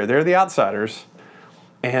clear here. They're the outsiders.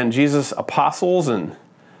 And Jesus' apostles and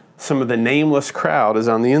some of the nameless crowd is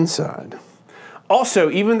on the inside.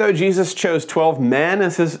 Also, even though Jesus chose 12 men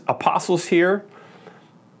as his apostles here,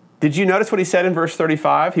 did you notice what he said in verse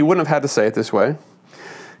 35? He wouldn't have had to say it this way.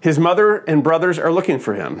 His mother and brothers are looking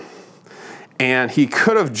for him. And he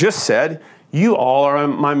could have just said, you all are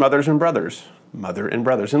my mothers and brothers, mother and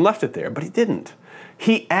brothers, and left it there. But he didn't.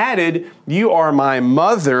 He added, you are my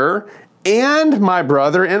mother and my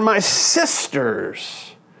brother and my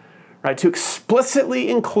sisters, right? To explicitly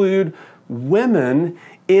include women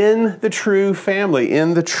in the true family,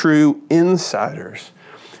 in the true insiders.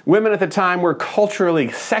 Women at the time were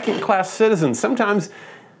culturally second-class citizens, sometimes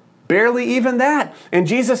barely even that. And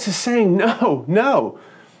Jesus is saying, no.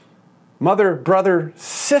 Mother, brother,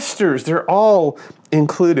 sisters, they're all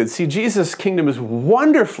included. See, Jesus' kingdom is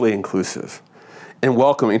wonderfully inclusive and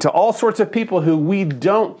welcoming to all sorts of people who we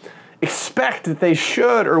don't expect that they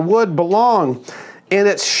should or would belong. And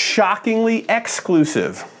it's shockingly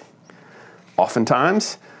exclusive,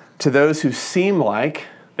 oftentimes, to those who seem like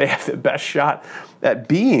they have the best shot at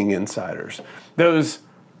being insiders. Those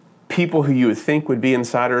people who you would think would be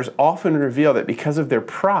insiders often reveal that because of their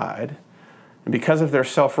pride, And because of their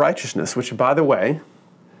self-righteousness, which, by the way,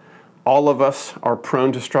 all of us are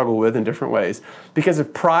prone to struggle with in different ways, because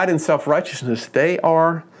of pride and self-righteousness, they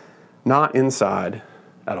are not inside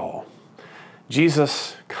at all.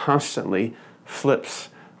 Jesus constantly flips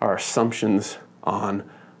our assumptions on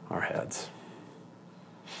our heads.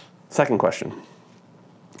 Second question.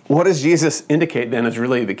 What does Jesus indicate then is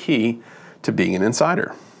really the key to being an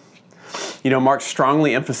insider? You know, Mark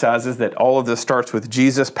strongly emphasizes that all of this starts with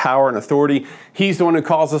Jesus' power and authority. He's the one who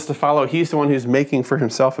calls us to follow. He's the one who's making for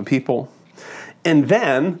himself a people. And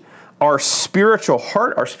then our spiritual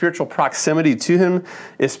heart, our spiritual proximity to him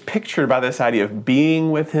is pictured by this idea of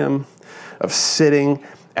being with him, of sitting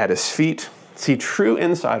at his feet. See, true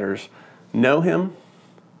insiders know him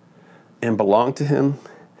and belong to him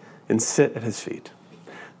and sit at his feet.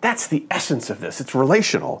 That's the essence of this. It's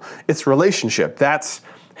relational. It's relationship. That's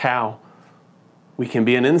how we can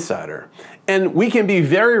be an insider. And we can be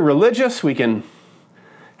very religious. We can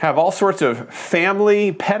have all sorts of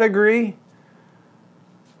family pedigree.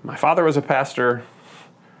 My father was a pastor.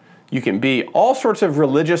 You can be all sorts of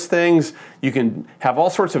religious things. You can have all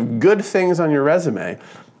sorts of good things on your resume.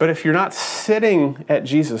 But if you're not sitting at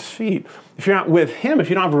Jesus' feet, if you're not with him, if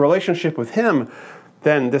you don't have a relationship with him,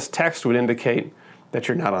 then this text would indicate that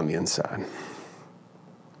you're not on the inside.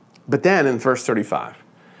 But then in verse 35,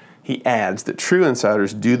 he adds that true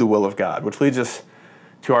insiders do the will of God, which leads us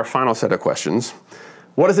to our final set of questions.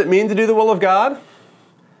 What does it mean to do the will of God?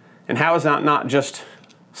 And how is that not just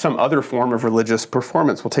some other form of religious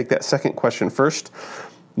performance? We'll take that second question first.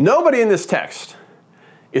 Nobody in this text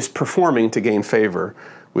is performing to gain favor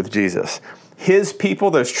with Jesus. His people,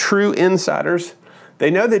 those true insiders, they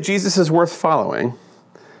know that Jesus is worth following.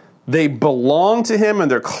 They belong to him and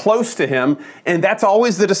they're close to him, and that's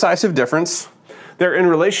always the decisive difference. They're in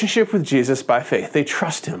relationship with Jesus by faith. They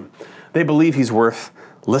trust him. They believe he's worth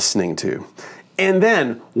listening to. And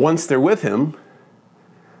then, once they're with him,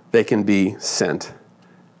 they can be sent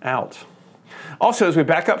out. Also, as we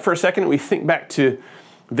back up for a second, we think back to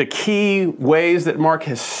the key ways that Mark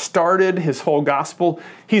has started his whole gospel.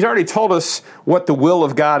 He's already told us what the will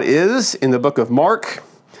of God is in the book of Mark.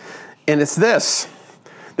 And it's this,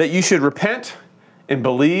 that you should repent and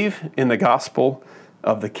believe in the gospel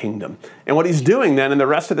of the kingdom. And what he's doing then in the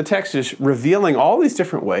rest of the text is revealing all these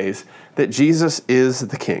different ways that Jesus is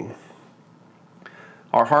the king.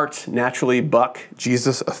 Our hearts naturally buck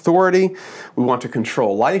Jesus' authority. We want to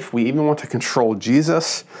control life. We even want to control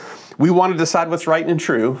Jesus. We want to decide what's right and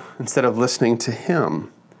true instead of listening to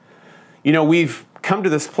him. You know, we've come to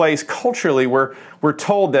this place culturally where we're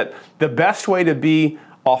told that the best way to be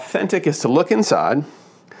authentic is to look inside,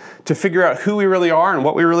 to figure out who we really are and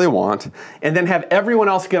what we really want, and then have everyone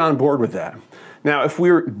else get on board with that. Now, if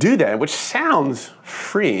we do that, which sounds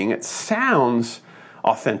freeing, it sounds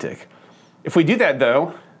authentic. If we do that,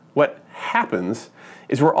 though, what happens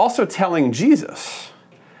is we're also telling Jesus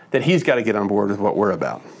that he's got to get on board with what we're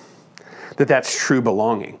about, that that's true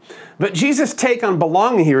belonging. But Jesus' take on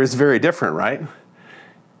belonging here is very different, right?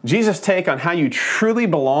 Jesus' take on how you truly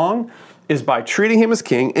belong is by treating him as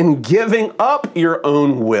king and giving up your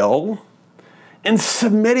own will and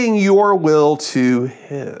submitting your will to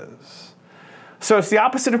his. So it's the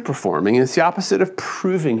opposite of performing. It's the opposite of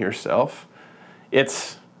proving yourself.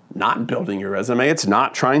 It's not building your resume. It's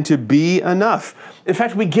not trying to be enough. In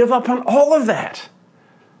fact, we give up on all of that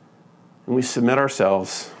and we submit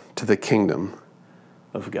ourselves to the kingdom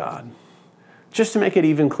of God. Just to make it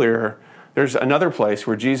even clearer, there's another place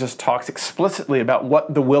where Jesus talks explicitly about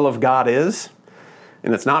what the will of God is,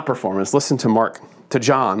 and it's not performance. Listen to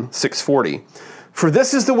John 6:40. For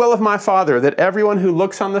this is the will of my Father, that everyone who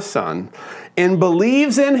looks on the Son and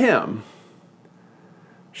believes in him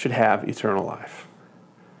should have eternal life.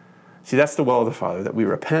 See, that's the will of the Father, that we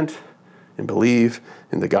repent and believe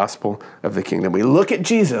in the gospel of the kingdom. We look at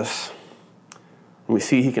Jesus and we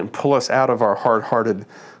see he can pull us out of our hard-hearted,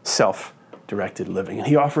 self-directed living. And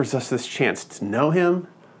he offers us this chance to know him,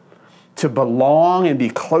 to belong and be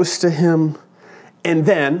close to him, and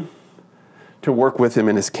then to work with him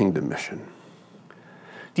in his kingdom mission.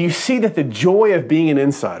 Do you see that the joy of being an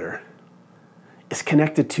insider is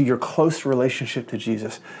connected to your close relationship to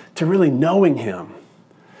Jesus, to really knowing him,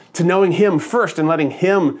 to knowing him first and letting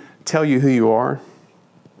him tell you who you are?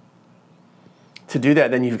 To do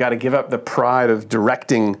that, then you've got to give up the pride of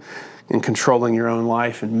directing and controlling your own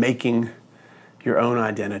life and making your own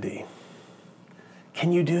identity.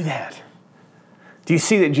 Can you do that? Do you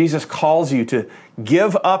see that Jesus calls you to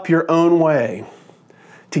give up your own way,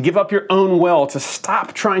 to give up your own will, to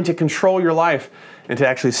stop trying to control your life and to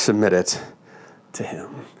actually submit it to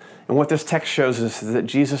him? And what this text shows us is that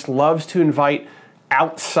Jesus loves to invite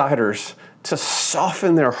outsiders to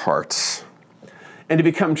soften their hearts and to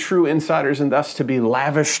become true insiders, and thus to be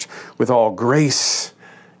lavished with all grace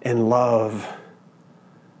and love,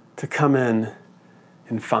 to come in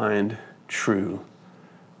and find true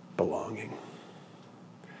belonging.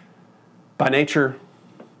 By nature,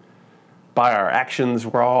 by our actions,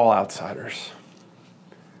 we're all outsiders.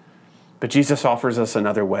 But Jesus offers us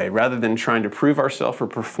another way. Rather than trying to prove ourselves or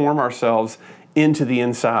perform ourselves into the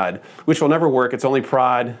inside, which will never work, it's only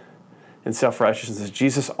pride and self-righteousness.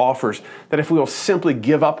 Jesus offers that if we will simply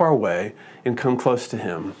give up our way and come close to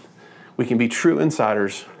Him, we can be true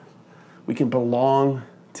insiders, we can belong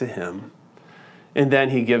to Him, and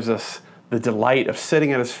then He gives us the delight of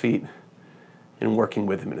sitting at His feet and working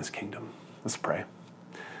with Him in His kingdom. Let's pray.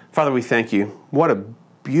 Father, we thank You. What a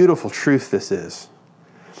beautiful truth this is.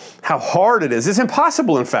 How hard it is. It's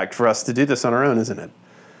impossible, in fact, for us to do this on our own, isn't it?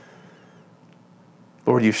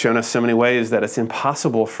 Lord, You've shown us so many ways that it's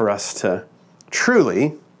impossible for us to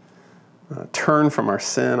truly turn from our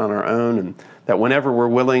sin on our own, and that whenever we're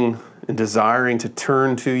willing and desiring to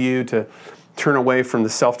turn to You, to turn away from the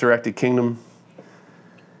self-directed kingdom,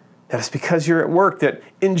 that it's because You're at work, that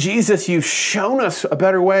in Jesus You've shown us a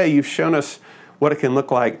better way. You've shown us what it can look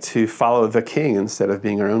like to follow the King instead of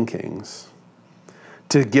being our own kings,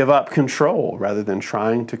 to give up control rather than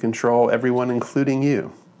trying to control everyone, including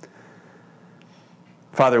You.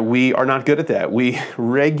 Father, we are not good at that. We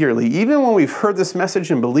regularly, even when we've heard this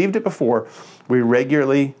message and believed it before, we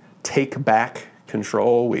regularly take back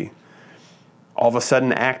control. We all of a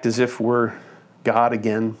sudden act as if we're God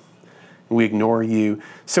again. We ignore You.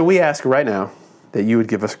 So we ask right now that You would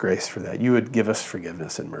give us grace for that. You would give us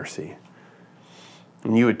forgiveness and mercy.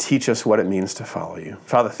 And You would teach us what it means to follow You.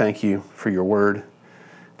 Father, thank You for Your word.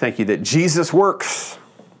 Thank You that Jesus works.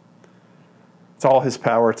 It's all His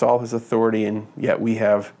power, it's all His authority, and yet we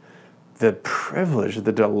have the privilege,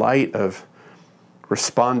 the delight of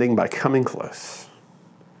responding by coming close,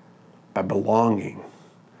 by belonging,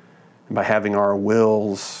 and by having our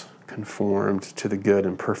wills conformed to the good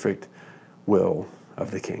and perfect will of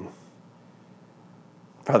the King.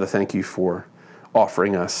 Father, thank You for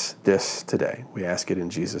offering us this today. We ask it in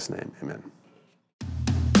Jesus' name. Amen.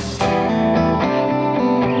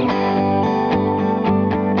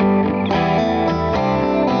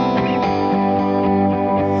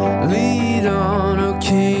 Lead on, O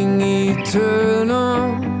King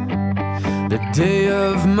eternal. The day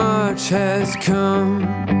of March has come.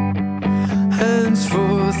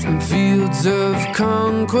 Henceforth in fields of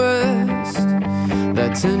conquest,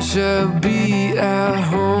 Thy tent shall be our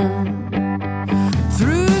home.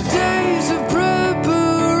 Through days of preparation,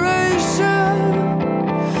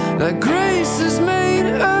 Thy grace has made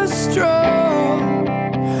us strong.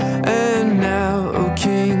 And now, O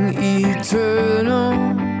King eternal,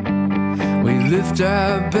 we lift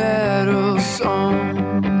our battle song.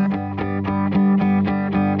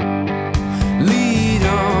 Lead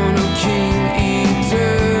on, O King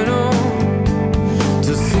eternal,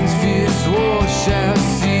 till sin's fierce war shall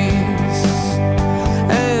cease,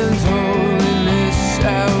 and holiness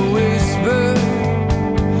shall whisper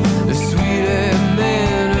the sweet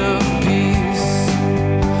amen of peace.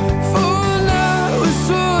 For now with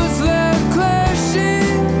swords that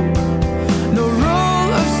clashing, no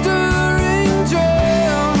roll of stirring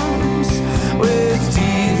drums, with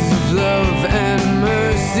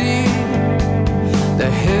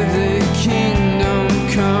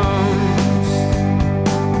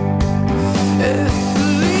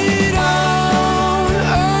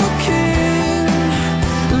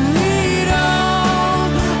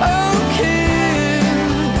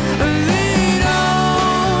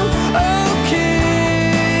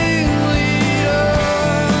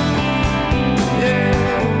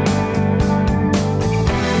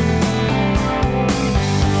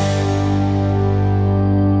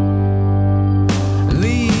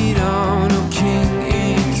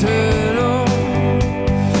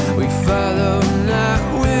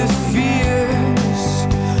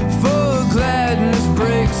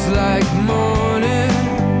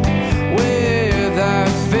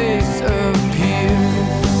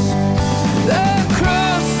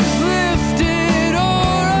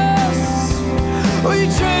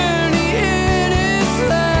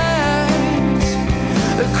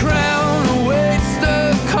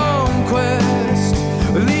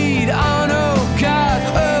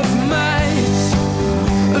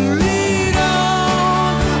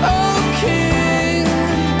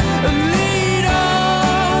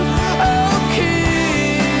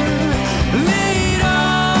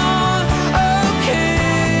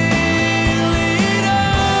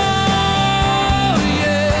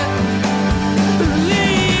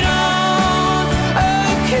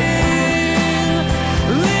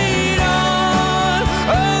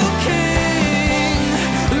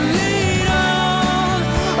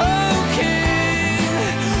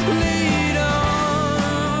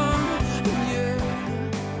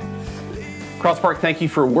Park, thank you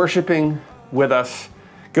for worshiping with us.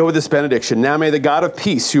 Go with this benediction. Now may the God of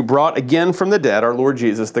peace, who brought again from the dead our Lord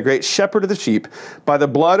Jesus, the great shepherd of the sheep, by the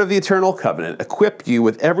blood of the eternal covenant, equip you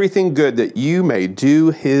with everything good that you may do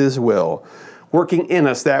his will, working in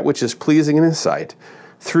us that which is pleasing in his sight,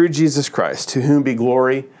 through Jesus Christ, to whom be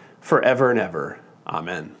glory forever and ever.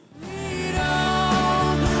 Amen.